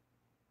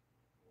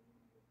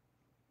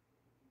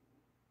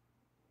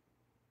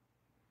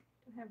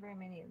 Don't have very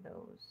many of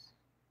those.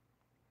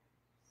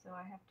 So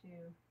I have to,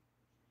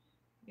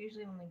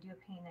 usually when we do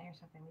a paint night or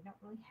something, we don't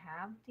really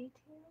have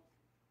details.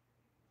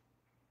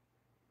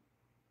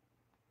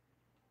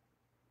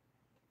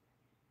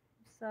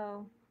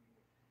 So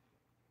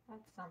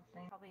that's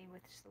something. Probably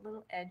with just a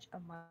little edge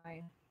of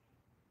my,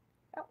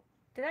 oh,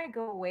 did I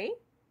go away?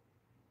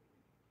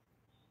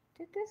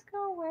 Did this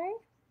go away?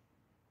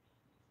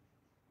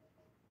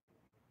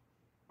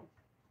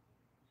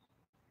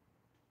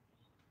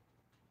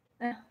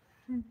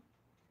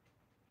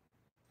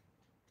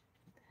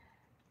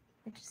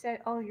 It just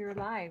said, oh, you're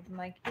live. I'm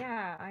like,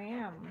 yeah, I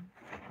am.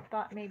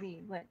 Thought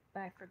maybe what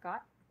I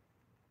forgot.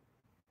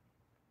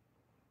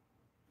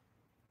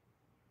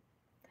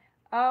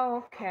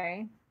 Oh,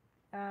 okay.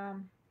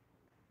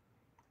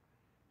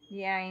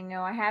 Yeah, I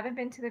know. I haven't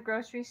been to the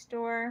grocery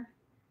store.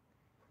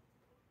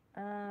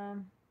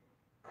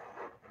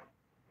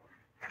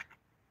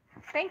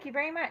 Thank you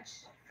very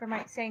much for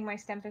saying my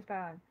stems are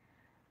spot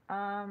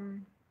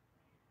on.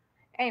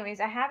 Anyways,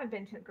 I haven't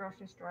been to the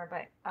grocery store,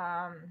 but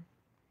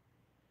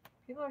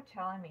people are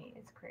telling me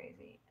it's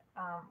crazy.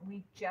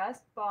 We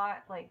just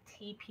bought like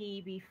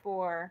TP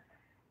before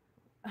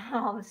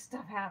all this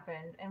stuff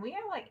happened, and we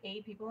have like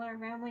 8 people in our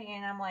family,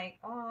 and I'm like,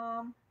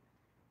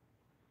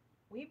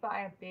 we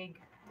buy a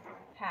big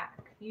pack,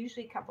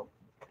 usually a couple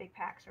big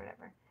packs or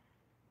whatever,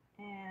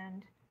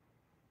 and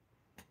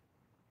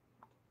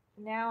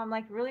now I'm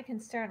like really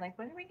concerned, like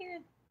what are we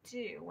gonna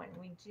do when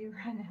we do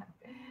run out?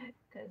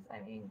 Because I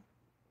mean,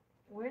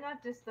 we're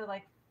not just the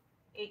like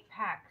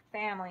 8-pack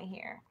family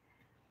here.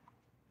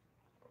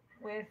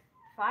 With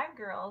 5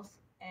 girls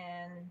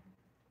and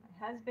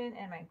my husband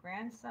and my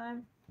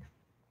grandson,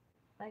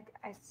 like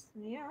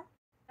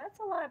that's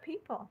a lot of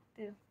people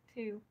to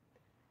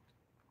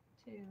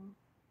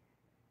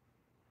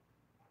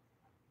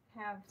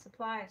have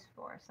supplies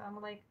for. So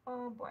I'm like,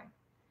 oh boy.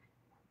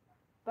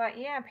 But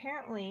yeah,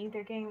 apparently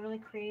they're getting really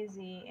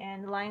crazy,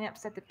 and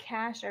lineups at the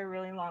cash are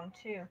really long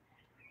too.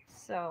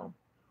 So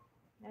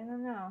I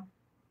don't know.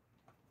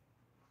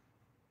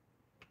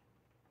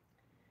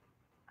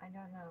 I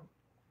don't know.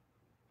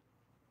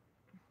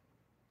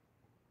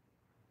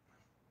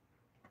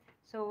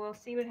 So we'll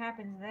see what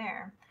happens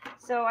there.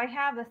 So I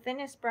have the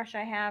thinnest brush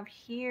I have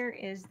here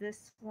is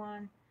this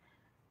one.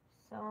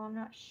 So I'm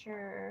not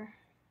sure.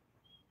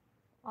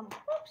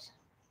 Oops.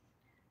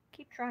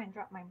 Keep trying to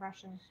drop my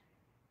brushes.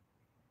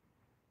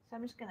 So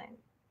I'm just gonna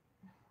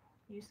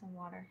use some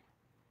water.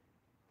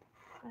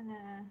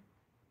 Gonna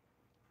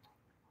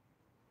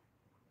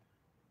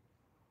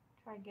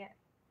try to get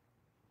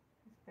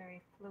this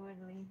very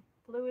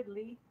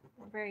fluidly,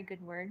 a very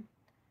good word,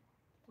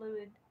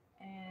 fluid,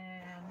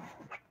 and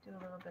do a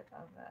little bit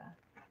of a,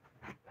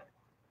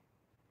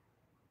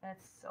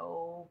 that's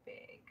so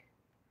big.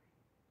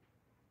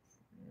 It's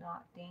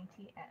not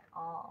dainty at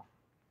all.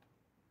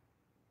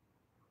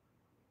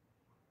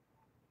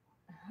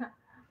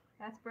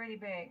 That's pretty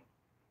big.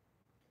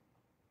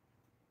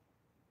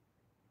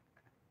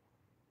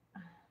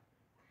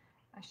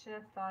 I should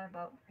have thought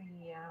about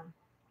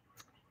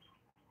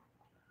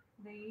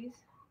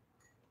these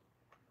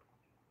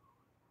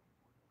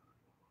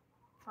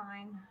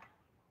fine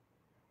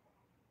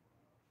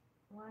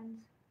ones.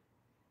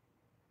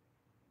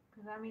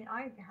 because I mean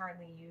I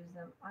hardly use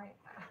them.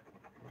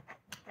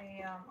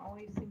 They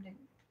always seem to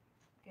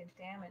get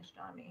damaged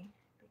on me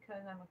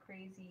because I'm a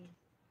crazy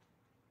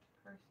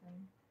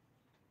person.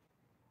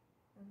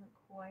 Doesn't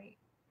quite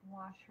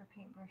wash her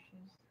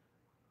paintbrushes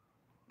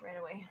right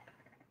away.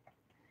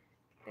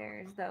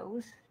 There's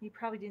those. You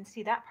probably didn't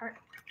see that part.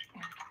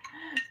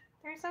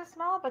 They're so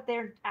small, but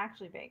they're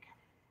actually big.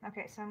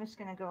 Okay, so I'm just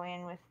gonna go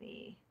in with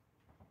the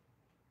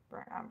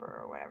burnt umber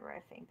or whatever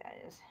I think that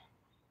is.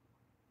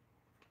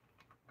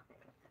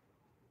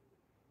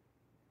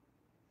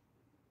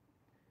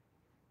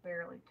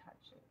 Barely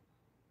touch it.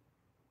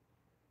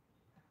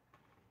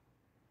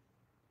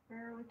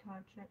 Barely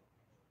touch it.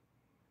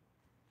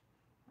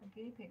 My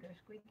guinea pigs are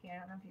squeaky. I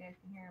don't know if you guys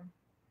can hear them.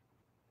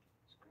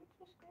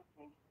 Squeaky,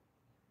 squeaky.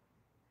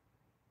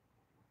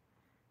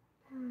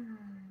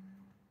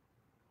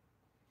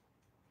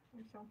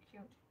 They're so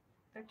cute.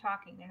 They're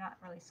talking. They're not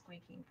really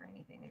squeaking for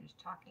anything. They're just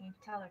talking. You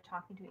can tell they're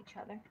talking to each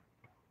other.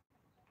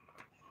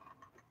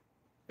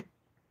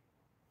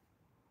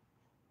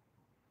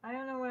 I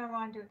don't know what I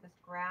want to do with this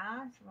grass.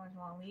 I just want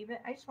to leave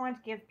it. I just wanted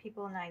to give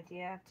people an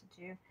idea to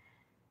do.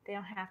 They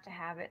don't have to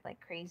have it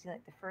like crazy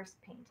like the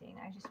first painting.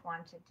 I just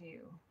want to do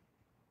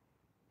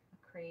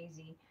a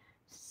crazy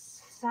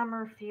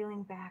summer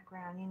feeling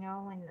background, you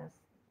know, and the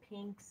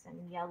pinks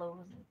and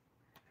yellows and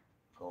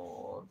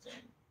golds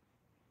and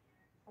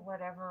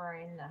whatever are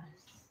in the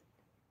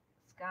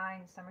sky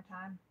in the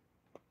summertime.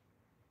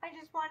 I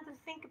just wanted to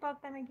think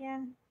about them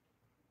again.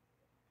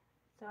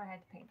 So I had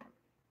to paint them.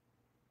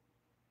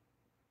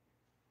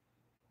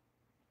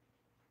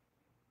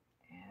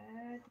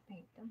 Had to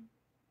paint them.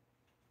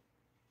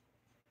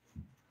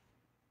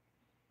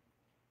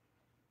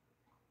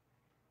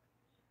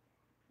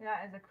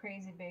 That is a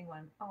crazy big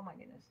one. Oh my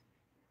goodness.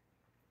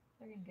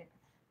 They're gonna get.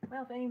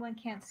 Well, if anyone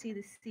can't see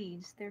the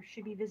seeds, they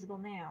should be visible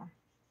now.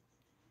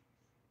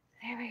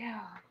 There we go.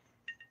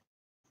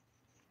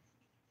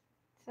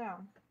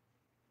 So,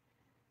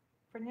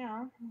 for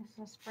now, I'm just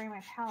gonna spray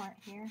my palette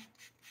here.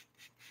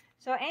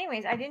 So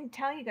anyways, I didn't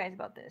tell you guys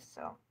about this,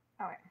 so,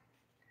 alright.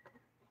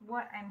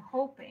 What I'm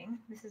hoping,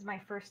 this is my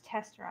first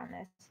tester on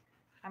this,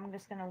 I'm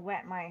just gonna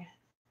wet my,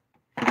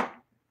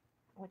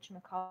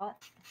 whatchamacallit,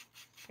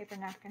 paper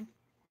napkin,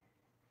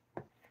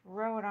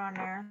 throw it on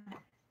there,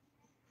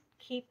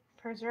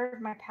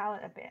 preserve my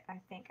palette a bit, I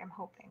think, I'm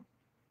hoping.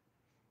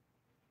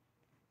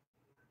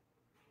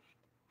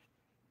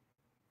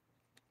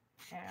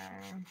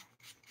 And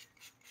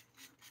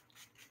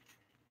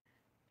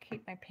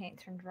keep my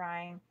paints from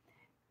drying.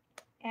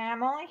 And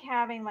I'm only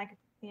having like,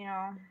 you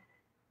know,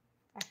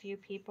 a few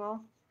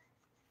people.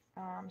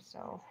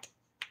 So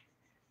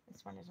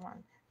this one is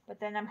one. But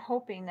then I'm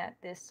hoping that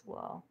this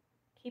will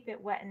keep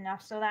it wet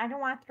enough so that I don't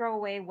want to throw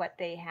away what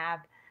they have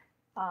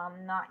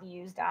not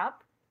used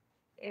up.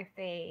 If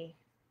they,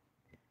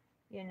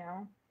 you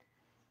know,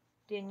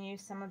 didn't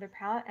use some of their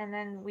palette, and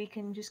then we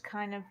can just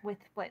kind of with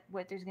what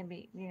there's gonna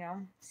be, you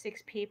know,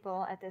 6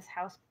 people at this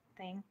house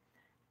thing,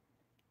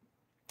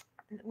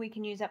 we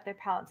can use up their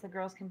palettes. The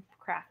girls can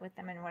craft with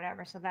them and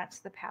whatever. So that's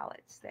the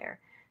palettes there.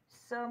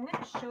 So I'm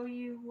going to show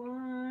you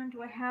one.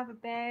 Do I have a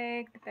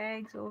bag? The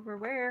bag's over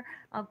where?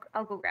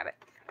 I'll go grab it.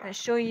 I'm going to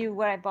show you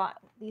what I bought.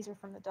 These are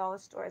from the dollar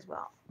store as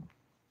well.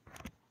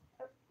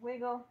 Oh,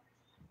 wiggle.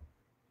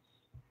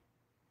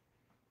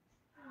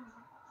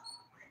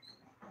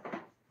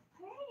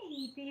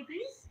 Hey,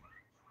 babies.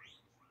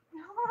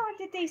 Oh,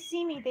 did they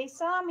see me? They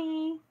saw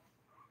me.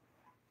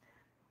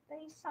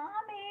 They saw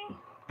me.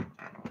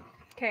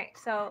 Okay,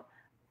 so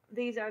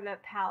these are the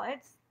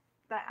palettes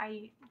that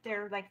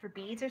they're like for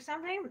beads or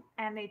something,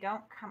 and they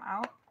don't come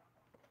out.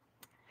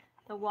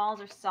 The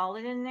walls are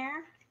solid in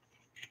there.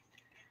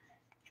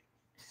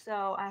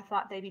 So I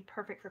thought they'd be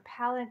perfect for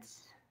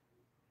palettes.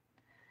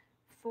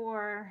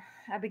 For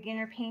a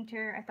beginner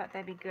painter, I thought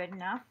that'd be good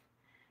enough.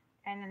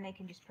 And then they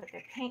can just put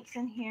their paints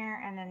in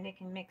here, and then they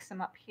can mix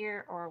them up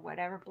here or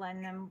whatever,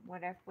 blend them,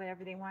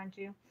 whatever they want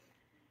to do.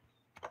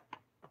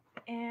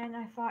 And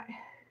I thought,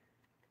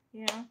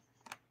 you know,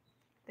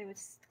 they would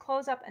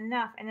close up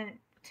enough, and then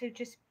to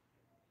just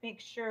make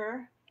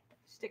sure,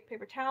 stick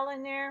paper towel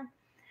in there,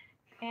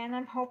 and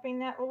I'm hoping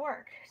that will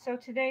work. So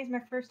today's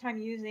my first time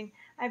using,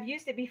 I've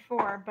used it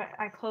before, but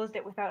I closed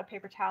it without a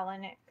paper towel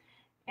in it,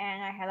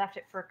 and I had left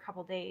it for a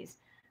couple days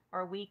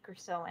or a week or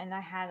so, and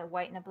I had a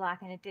white and a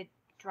black, and it did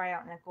dry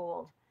out in a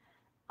gold.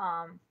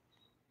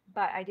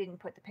 But I didn't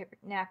put the paper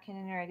napkin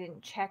in there, I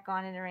didn't check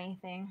on it or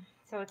anything.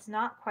 So it's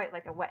not quite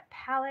like a wet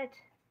palette,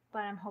 but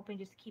I'm hoping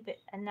just to keep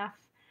it enough.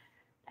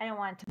 I don't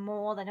want it to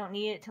mold. I don't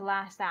need it to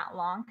last that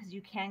long, because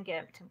you can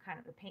get some kind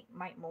of the paint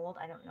might mold.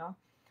 I don't know.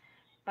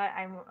 But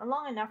I'm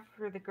long enough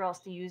for the girls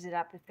to use it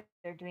up if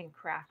they're doing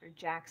craft, or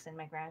Jackson,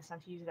 my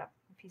grandson, to use it up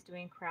if he's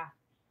doing craft,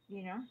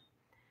 you know.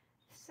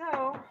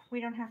 So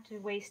we don't have to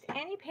waste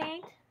any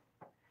paint.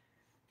 So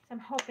I'm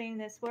hoping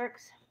this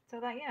works. So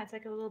that, yeah, it's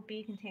like a little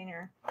bead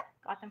container.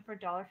 Got them for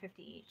 $1.50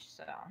 each.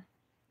 So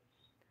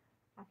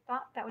I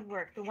thought that would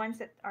work. The ones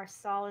that are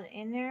solid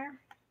in there,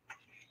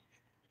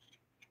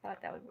 I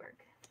thought that would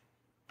work.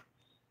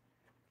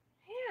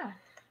 Yeah,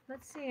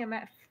 let's see, I'm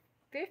at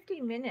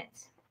 50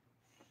 minutes.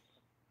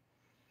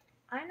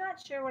 I'm not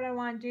sure what I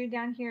want to do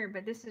down here,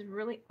 but this is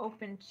really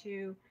open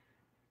to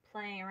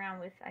playing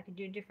around with. I could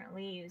do different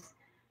leaves,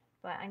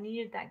 but I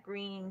needed that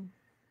green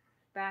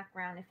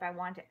background if I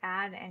want to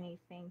add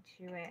anything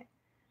to it.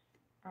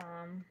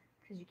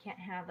 Because you can't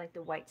have like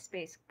the white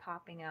space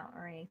popping out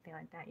or anything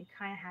like that. You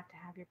kind of have to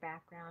have your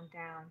background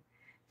down.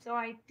 So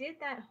I did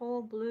that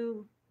whole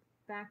blue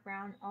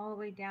background all the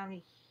way down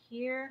to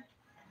here.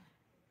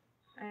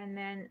 And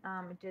then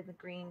I did the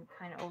green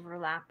kind of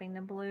overlapping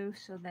the blue,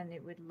 so then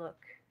it would look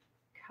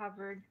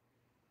covered.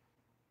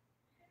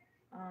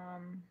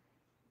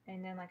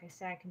 And then, like I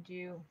said, I can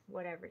do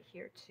whatever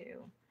here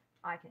too.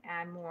 I can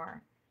add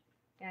more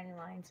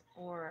dandelions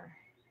or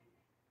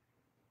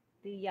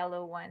the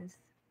yellow ones,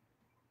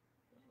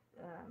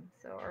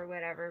 or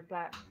whatever.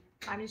 But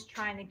I'm just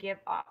trying to give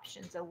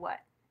options of what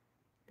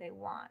they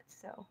want.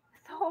 So,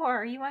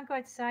 Thor, you want to go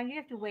outside? You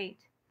have to wait.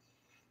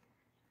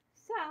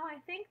 So I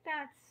think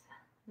that's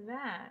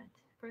that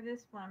for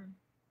this one.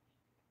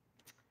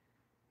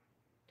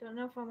 Don't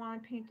know if I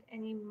want to paint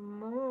any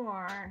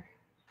more.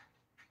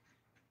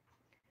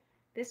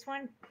 This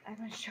one, I'm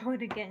going to show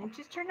it again. It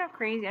just turned out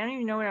crazy. I don't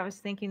even know what I was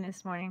thinking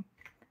this morning.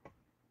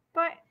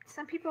 But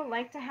some people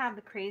like to have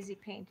the crazy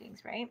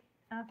paintings, right?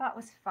 And I thought it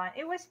was fun.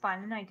 It was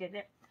fun, and I did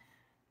it.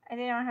 And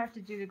they don't have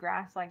to do the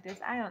grass like this.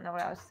 I don't know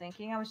what I was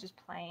thinking. I was just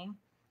playing.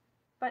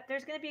 But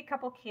there's going to be a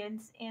couple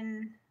kids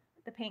in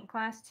the paint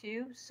class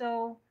too.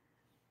 So,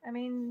 I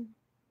mean,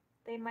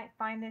 they might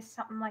find this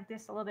something like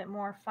this a little bit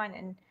more fun,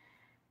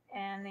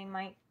 and they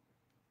might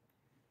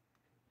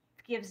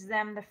gives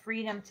them the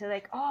freedom to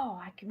like,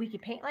 oh, we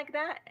could paint like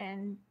that,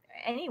 and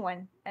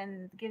anyone,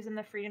 and gives them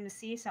the freedom to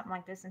see something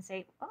like this and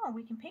say, oh,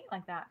 we can paint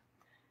like that.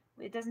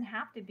 It doesn't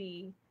have to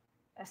be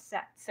a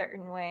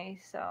certain way.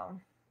 So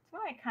that's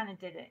why I kind of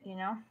did it, you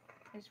know.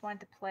 I just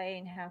wanted to play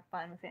and have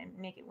fun with it and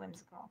make it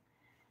whimsical,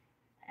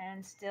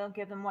 and still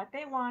give them what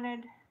they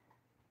wanted.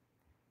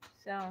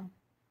 So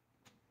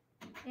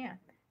yeah,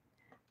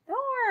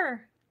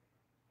 Thor.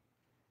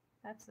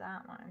 That's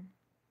that one.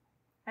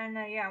 And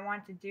yeah,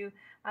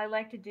 I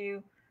like to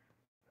do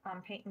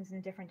paintings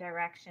in different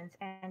directions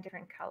and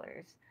different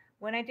colors.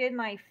 When I did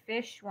my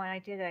fish one, I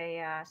did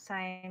a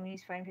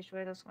Siamese fighting fish.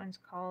 What are those ones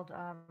called?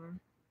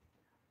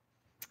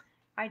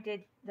 I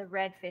did the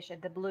red fish,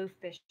 the blue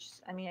fish.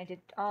 I mean, I did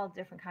all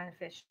different kind of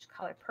fish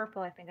color.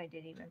 Purple, I think I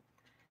did even.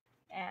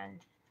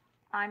 And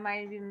I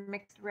might have even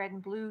mixed red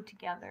and blue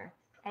together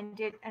and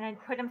I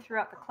put them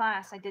throughout the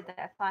class. I did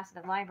that class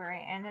at the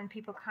library, and then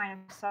people kind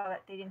of saw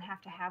that they didn't have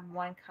to have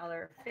one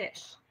color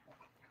fish.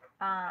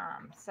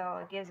 So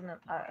it gives them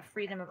a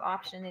freedom of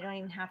option. They don't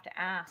even have to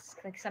ask.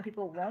 Like some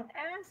people won't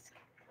ask.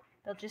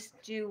 They'll just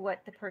do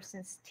what the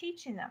person's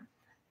teaching them.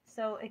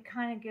 So it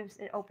kind of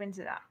opens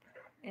it up,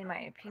 in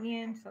my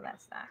opinion. So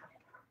that's that.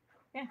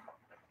 Yeah.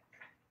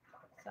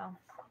 So,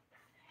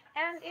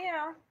 and you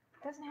know,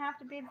 it doesn't have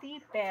to be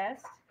the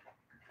best.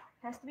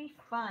 It has to be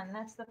fun.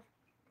 That's the,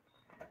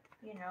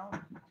 you know,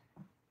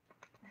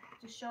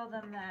 to show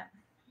them that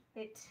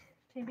it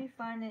can be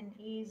fun and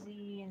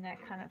easy and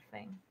that kind of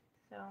thing.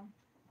 So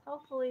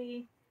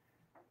hopefully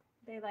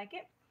they like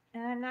it.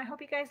 And I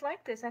hope you guys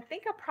like this. I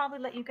think I'll probably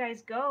let you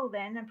guys go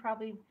then. I'm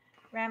probably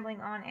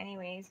rambling on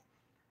anyways.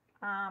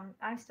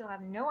 I still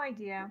have no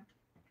idea.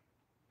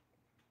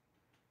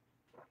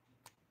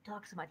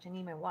 Talk so much. I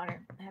need my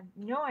water. I have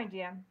no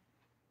idea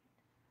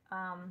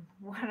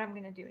what I'm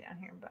going to do down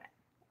here, but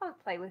I'll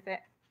play with it.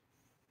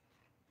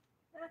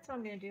 That's what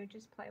I'm going to do.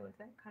 Just play with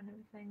it kind of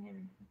a thing.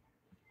 And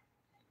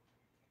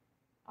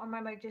or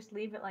I might just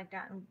leave it like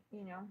that and,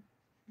 you know,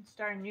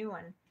 start a new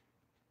one.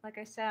 Like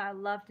I said, I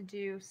love to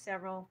do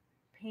several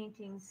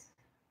paintings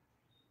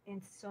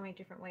in so many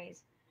different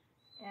ways.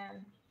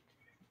 And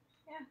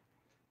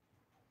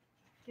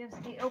yeah,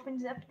 it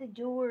opens up the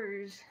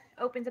doors.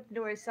 Opens up the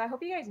doors. So I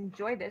hope you guys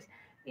enjoy this.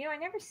 You know, I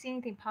never see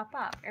anything pop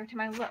up every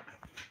time I look.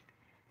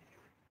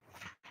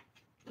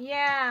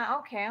 Yeah,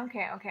 okay. I'm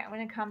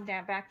going to come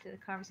back to the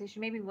conversation.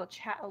 Maybe we'll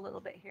chat a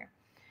little bit here.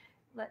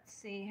 Let's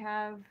see.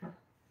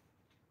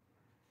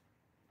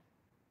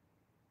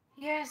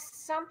 Yes,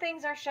 some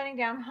things are shutting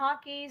down.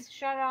 Hockey's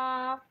shut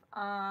off.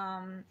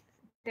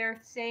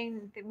 They're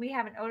saying that we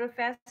have an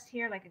Odafest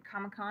here, like a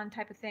Comic-Con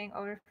type of thing,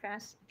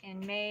 Odafest in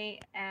May,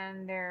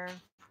 and they're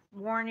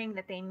warning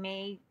that they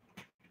may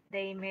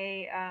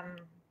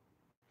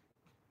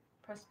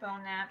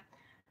postpone that.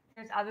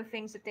 There's other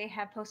things that they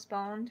have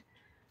postponed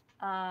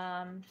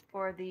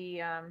for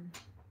the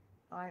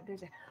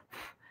there's a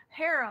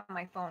hair on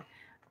my phone.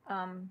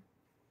 How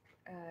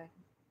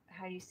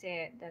do you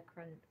say it? The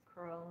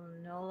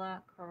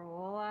Corolla,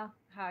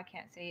 how I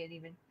can't say it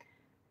even.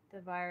 The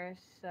virus,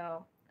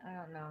 so I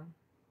don't know.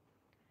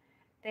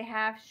 They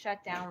have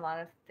shut down a lot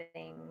of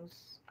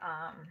things.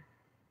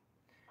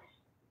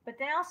 But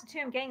then also too,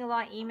 I'm getting a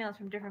lot of emails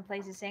from different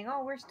places saying,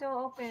 "Oh, we're still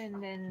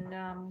open,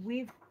 and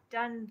we've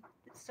done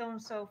so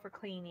and so for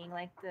cleaning."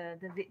 Like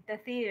the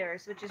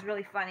theaters, which is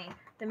really funny.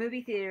 The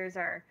movie theaters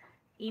are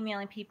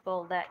emailing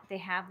people that they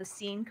have the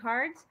scene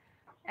cards,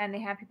 and they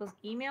have people's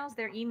emails.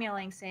 They're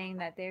emailing saying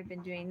that they've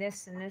been doing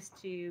this and this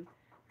to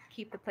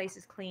keep the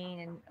places clean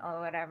and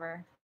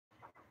whatever.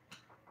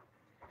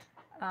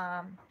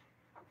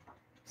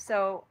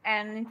 So,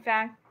 and in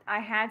fact, I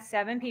had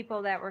 7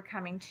 people that were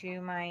coming to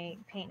my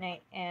paint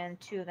night, and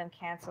 2 of them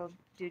canceled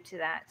due to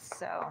that.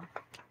 So,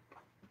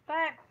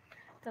 but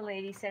the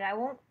lady said I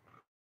won't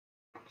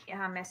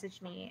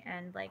message me,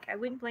 and like I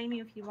wouldn't blame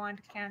you if you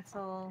wanted to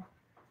cancel.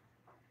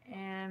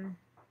 And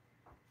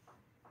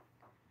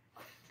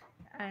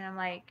I'm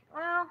like,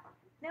 well,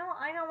 no,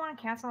 I don't want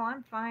to cancel.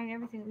 I'm fine.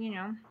 Everything, you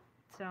know.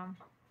 So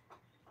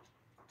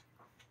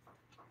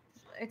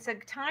it's a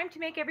time to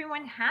make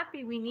everyone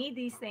happy. We need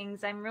these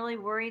things. I'm really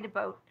worried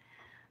about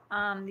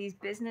these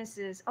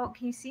businesses. Oh,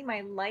 can you see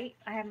my light?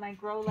 I have my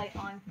grow light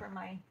on for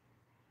my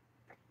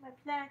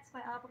plants,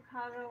 my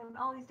avocado, and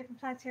all these different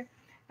plants here.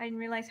 I didn't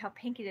realize how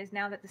pink it is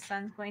now that the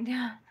sun's going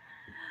down.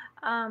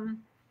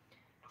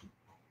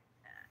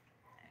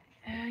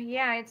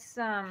 Yeah, it's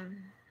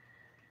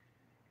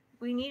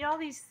we need all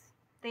these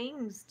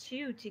things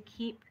too to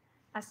keep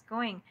us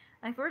going.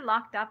 Like we're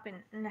locked up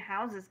in the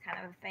houses,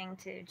 kind of a thing,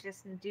 to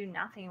just do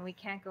nothing, and we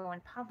can't go in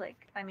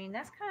public. I mean,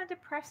 that's kind of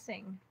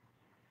depressing.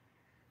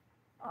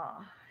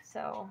 Oh,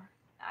 so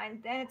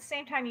and at the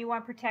same time, you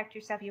want to protect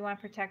yourself. You want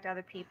to protect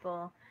other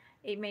people.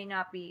 It may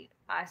not be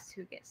us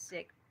who get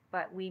sick,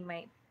 but we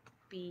might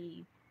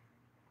be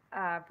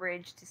a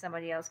bridge to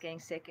somebody else getting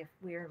sick if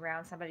we're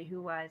around somebody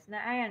who was.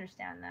 Now, I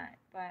understand that,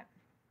 but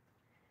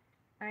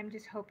I'm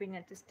just hoping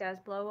that this does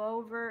blow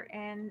over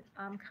and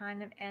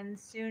kind of end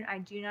soon. I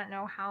do not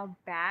know how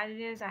bad it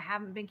is. I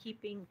haven't been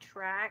keeping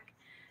track.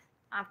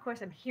 Of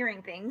course, I'm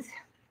hearing things,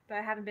 but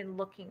I haven't been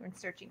looking and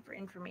searching for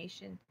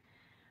information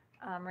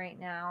right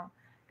now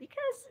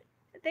because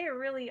they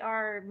really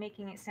are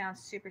making it sound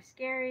super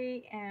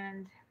scary.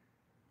 And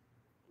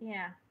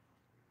yeah,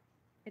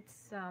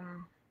 it's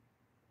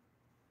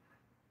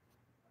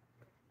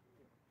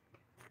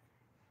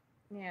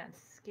yeah,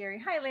 it's scary.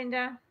 Hi,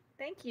 Linda.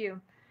 Thank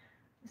you.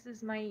 This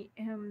is my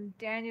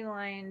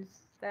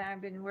dandelions that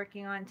I've been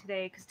working on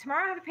today because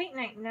tomorrow I have a paint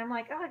night, and I'm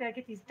like, oh, I gotta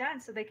get these done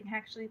so they can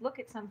actually look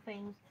at some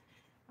things.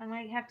 I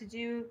might have to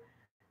do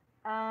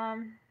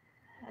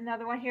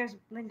another one. Here's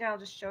Linda. I'll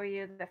just show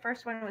you. The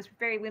first one was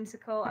very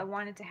whimsical. I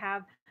wanted to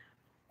have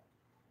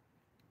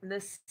the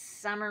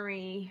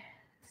summery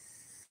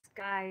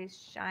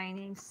skies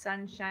shining,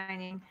 sun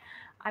shining.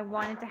 I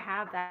wanted to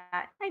have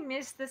that. I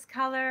miss this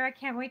color. I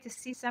can't wait to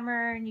see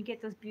summer, and you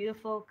get those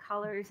beautiful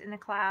colors in the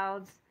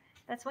clouds.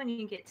 That's when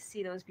you get to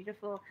see those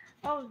beautiful.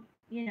 Oh,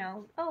 you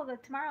know. Oh,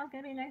 tomorrow's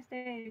gonna be a nice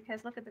day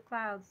because look at the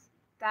clouds.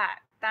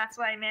 That's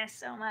what I miss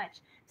so much.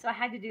 So I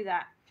had to do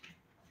that.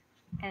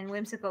 And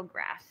whimsical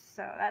grass.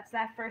 So that's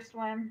that first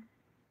one,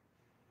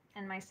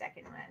 and my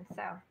second one.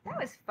 So that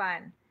was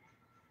fun.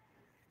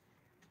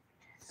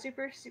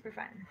 Super super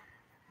fun.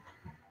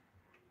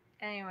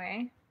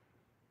 Anyway.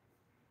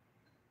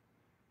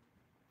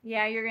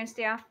 Yeah, you're gonna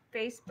stay off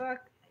Facebook.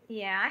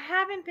 Yeah, I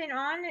haven't been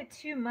on it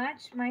too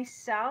much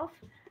myself.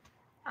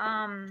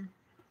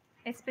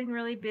 It's been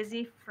really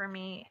busy for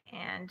me,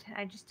 and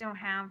I just don't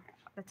have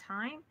the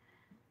time.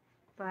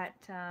 But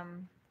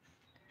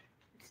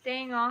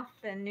staying off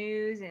the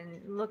news and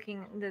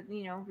looking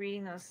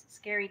reading those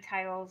scary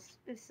titles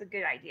is a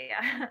good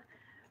idea.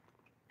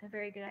 A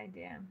very good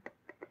idea.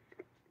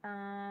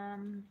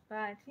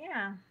 But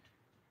yeah,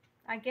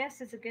 I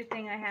guess it's a good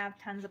thing I have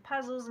tons of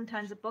puzzles and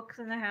tons of books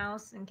in the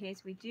house in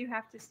case we do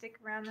have to stick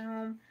around the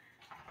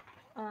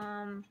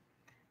home.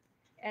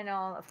 And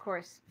all, of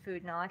course,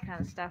 food and all that kind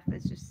of stuff.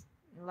 It's just,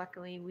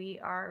 luckily, we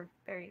are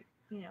very,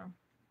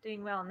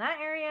 doing well in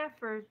that area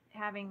for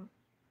having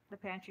the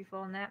pantry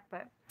full and that.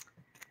 But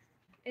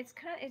it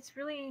sucks.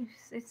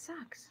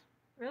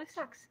 It really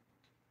sucks.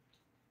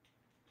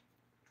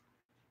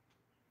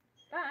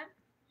 But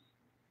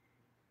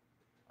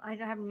I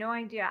have no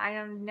idea. I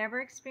have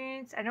never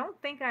experienced. I don't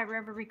think I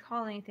ever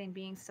recall anything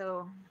being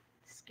so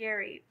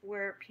scary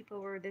where people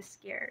were this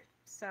scared.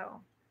 So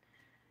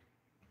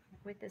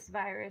with this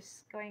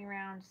virus going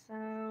around,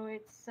 so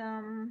it's I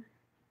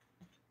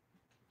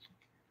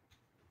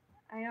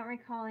don't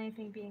recall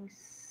anything being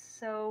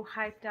so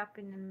hyped up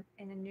in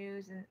the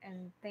news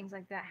and things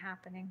like that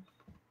happening.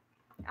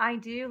 I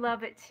do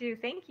love it too.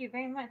 Thank you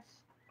very much.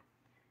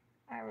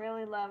 I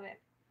really love it.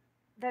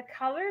 The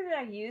color that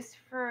I used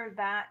for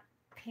that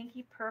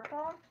pinky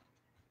purple,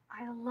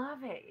 I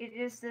love it. It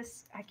is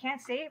this, I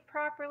can't say it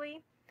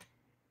properly.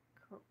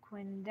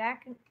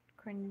 Quindac,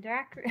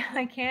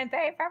 I can't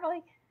say it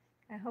properly.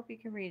 I hope you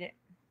can read it.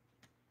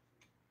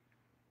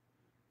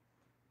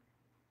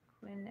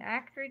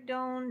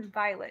 Quinacridone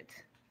violet.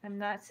 I'm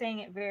not saying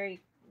it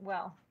very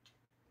well.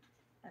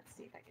 Let's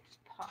see if I can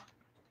just pop.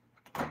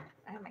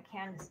 I have my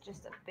canvas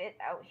just a bit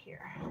out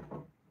here.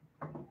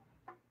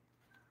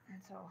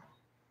 And so,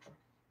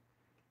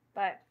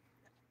 but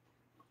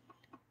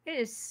it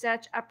is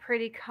such a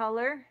pretty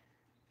color.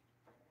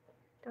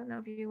 Don't know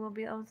if you will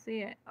be able to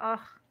see it. Oh,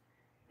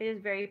 it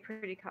is very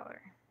pretty color.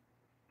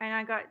 And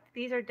I got,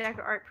 these are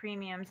DecoArt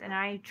premiums, and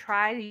I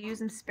try to use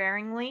them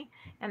sparingly,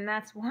 and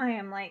that's why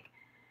I'm like,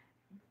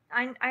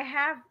 I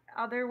have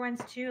other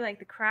ones too, like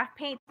the craft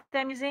paint that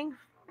I'm using,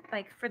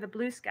 like for the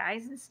blue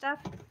skies and stuff.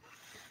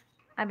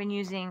 I've been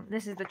using,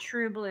 this is the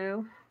True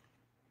Blue,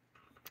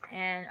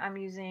 and I'm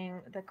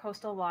using the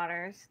Coastal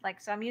Waters. Like,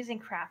 so I'm using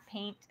craft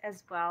paint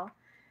as well,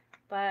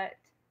 but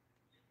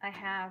I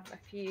have a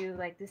few,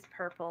 like this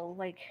purple,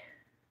 like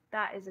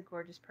that is a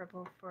gorgeous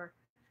purple for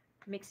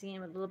mixing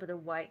in with a little bit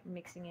of white,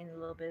 mixing in a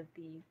little bit of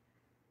the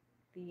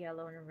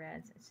yellow and the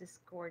reds. It's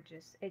just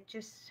gorgeous. It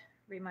just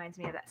reminds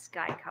me of that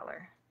sky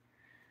color.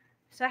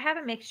 So I have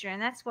a mixture,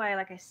 and that's why,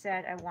 like I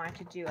said, I wanted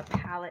to do a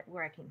palette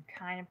where I can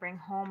kind of bring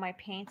home my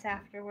paints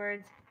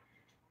afterwards,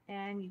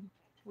 and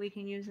we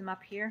can use them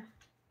up here.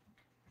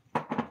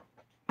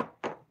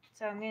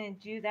 So I'm going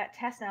to do that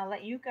test, and I'll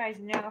let you guys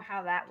know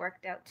how that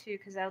worked out too,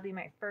 because that'll be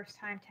my first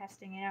time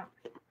testing it out.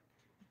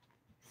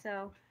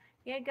 So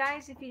yeah,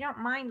 guys, if you don't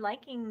mind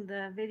liking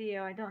the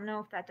video, I don't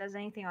know if that does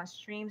anything on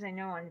streams. I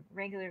know on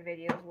regular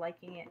videos,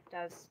 liking it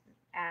does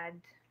add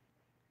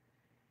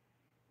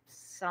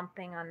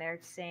something on there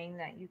saying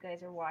that you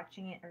guys are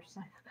watching it, or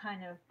some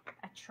kind of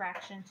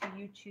attraction to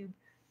YouTube.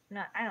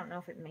 I don't know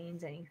if it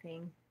means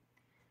anything,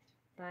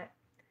 but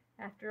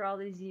after all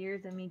these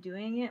years of me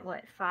doing it,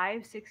 what,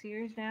 5-6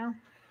 years now,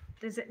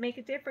 does it make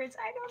a difference?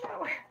 I don't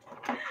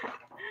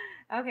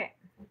know. Okay,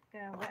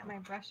 gonna wet my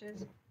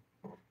brushes,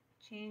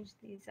 change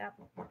these up,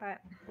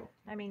 but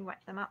I mean wet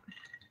them up.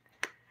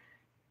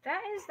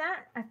 That is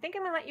that. I think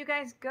I'm gonna let you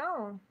guys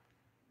go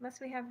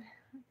unless we have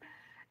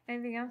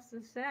anything else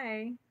to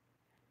say.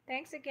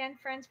 Thanks again,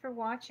 friends, for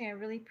watching. I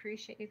really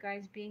appreciate you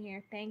guys being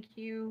here. Thank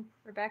you,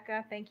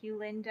 Rebecca. Thank you,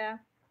 Linda.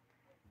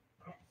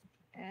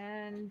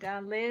 And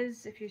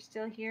Liz, if you're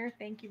still here,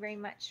 thank you very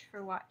much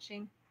for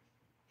watching.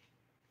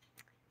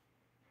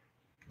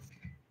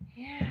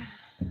 Yeah.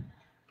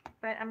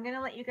 But I'm going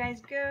to let you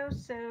guys go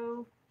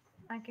so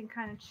I can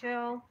kind of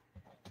chill.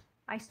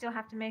 I still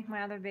have to make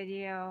my other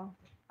video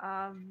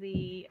of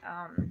the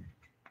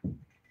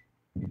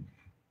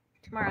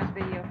tomorrow's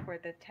video for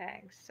the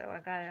tags. So I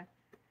got to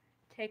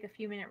take a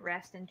few minute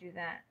rest and do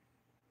that.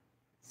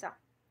 So,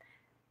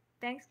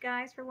 thanks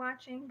guys for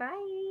watching.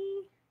 Bye.